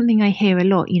so that's something I hear a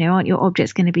lot, aren't your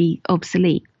objects going to be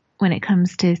obsolete when it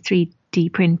comes to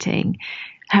 3D printing?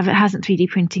 Hasn't 3D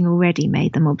printing already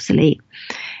made them obsolete?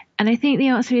 And I think the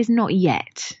answer is not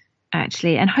yet,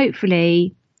 actually. And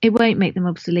hopefully it won't make them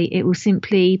obsolete. It will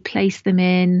simply place them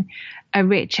in a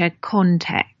richer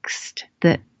context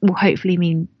that will hopefully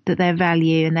mean that their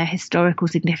value and their historical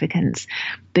significance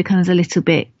becomes a little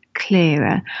bit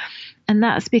clearer. And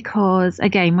that's because,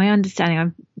 again, my understanding,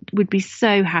 I would be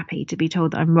so happy to be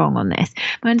told that I'm wrong on this.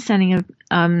 My understanding of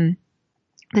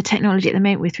the technology at the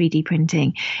moment with 3D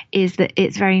printing is that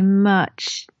it's very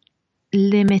much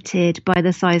limited by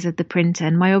the size of the printer,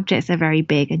 and my objects are very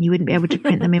big and you wouldn't be able to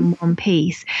print them in one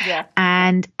piece.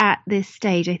 And at this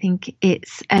stage I think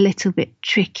it's a little bit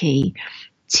tricky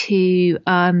to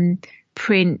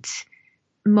print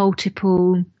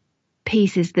multiple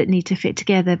pieces that need to fit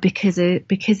together because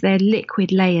they're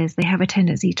liquid layers. They have a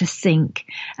tendency to sink,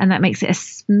 and that makes it a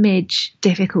smidge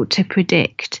difficult to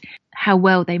predict how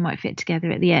well they might fit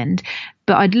together at the end.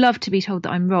 But I'd love to be told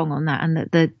that I'm wrong on that and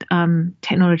that the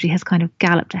technology has kind of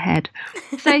galloped ahead.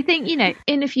 So I think,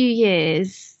 in a few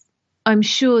years, I'm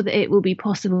sure that it will be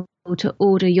possible to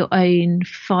order your own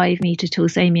 5-meter tall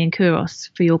Samian Kouros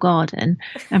for your garden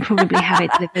and probably have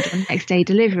it delivered on next day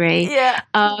delivery.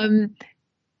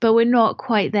 But we're not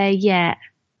quite there yet.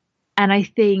 And I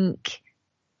think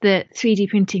that 3D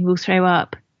printing will throw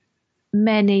up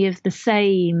many of the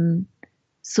same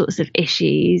sorts of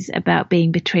issues about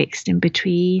being betwixt and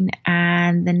between,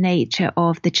 and the nature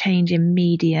of the change in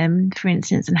medium, for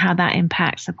instance, and how that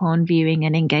impacts upon viewing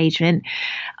and engagement,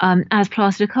 as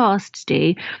plaster casts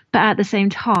do. But at the same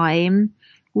time,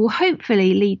 will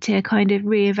hopefully lead to a kind of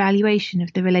reevaluation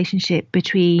of the relationship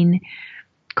between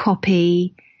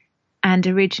copy and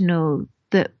original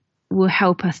that will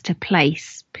help us to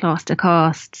place plaster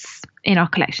casts in our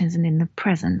collections and in the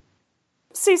present.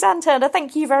 Susanne Turner,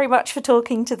 thank you very much for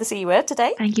talking to the C Word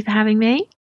today. Thank you for having me.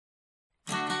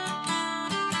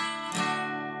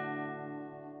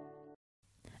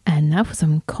 And now for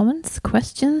some comments,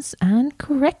 questions and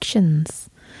corrections.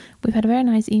 We've had a very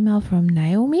nice email from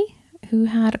Naomi, who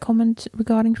had a comment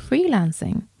regarding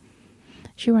freelancing.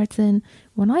 She writes in,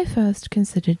 when I first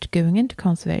considered going into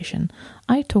conservation,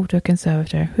 I talked to a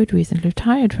conservator who had recently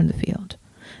retired from the field.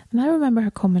 And I remember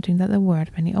her commenting that there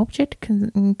weren't many object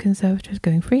conservators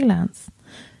going freelance.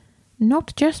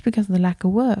 Not just because of the lack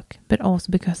of work, but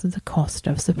also because of the cost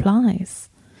of supplies.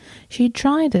 She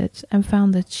tried it and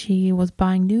found that she was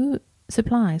buying new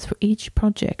supplies for each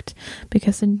project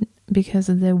because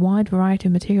of the wide variety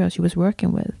of materials she was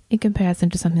working with, in comparison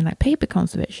to something like paper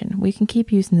conservation, where you can keep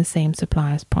using the same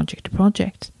supplies project to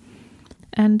project.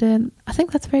 And I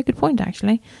think that's a very good point,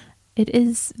 actually. It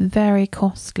is very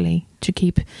costly to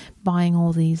keep buying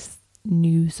all these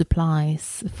new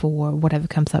supplies for whatever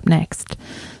comes up next.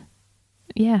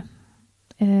 Yeah,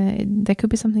 there could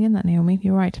be something in that, Naomi.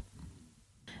 You're right.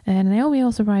 Naomi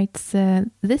also writes,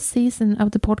 this season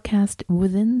of the podcast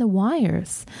Within the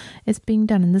Wires is being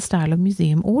done in the style of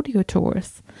museum audio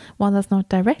tours. While that's not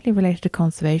directly related to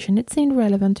conservation, it seemed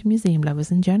relevant to museum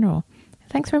lovers in general.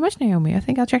 Thanks very much, Naomi. I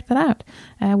think I'll check that out.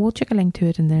 We'll check a link to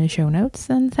it in the show notes,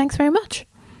 and thanks very much.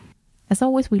 As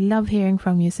always, we love hearing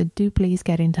from you, so do please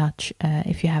get in touch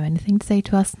if you have anything to say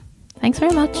to us. Thanks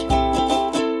very much.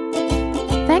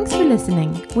 Thanks for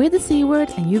listening. We're the C Word,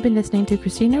 and you've been listening to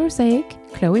Christina Rosaic,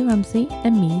 Chloe Rumsey,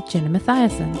 and me, Jenna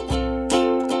Mathiasen.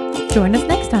 Join us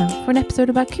next time for an episode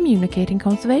about communicating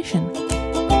conservation.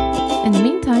 In the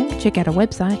meantime, check out our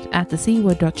website at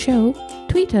thecword.show,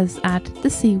 tweet us at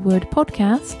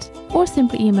thecwordpodcast, or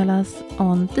simply email us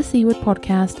on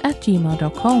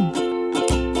thecwordpodcast@gmail.com.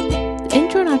 The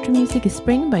intro and outro music is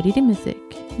Spring by Didi Music,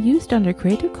 used under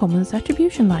Creative Commons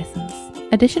Attribution License.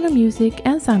 Additional music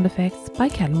and sound effects by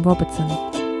Callum Robertson.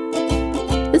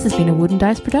 This has been a Wooden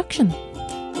Dice production.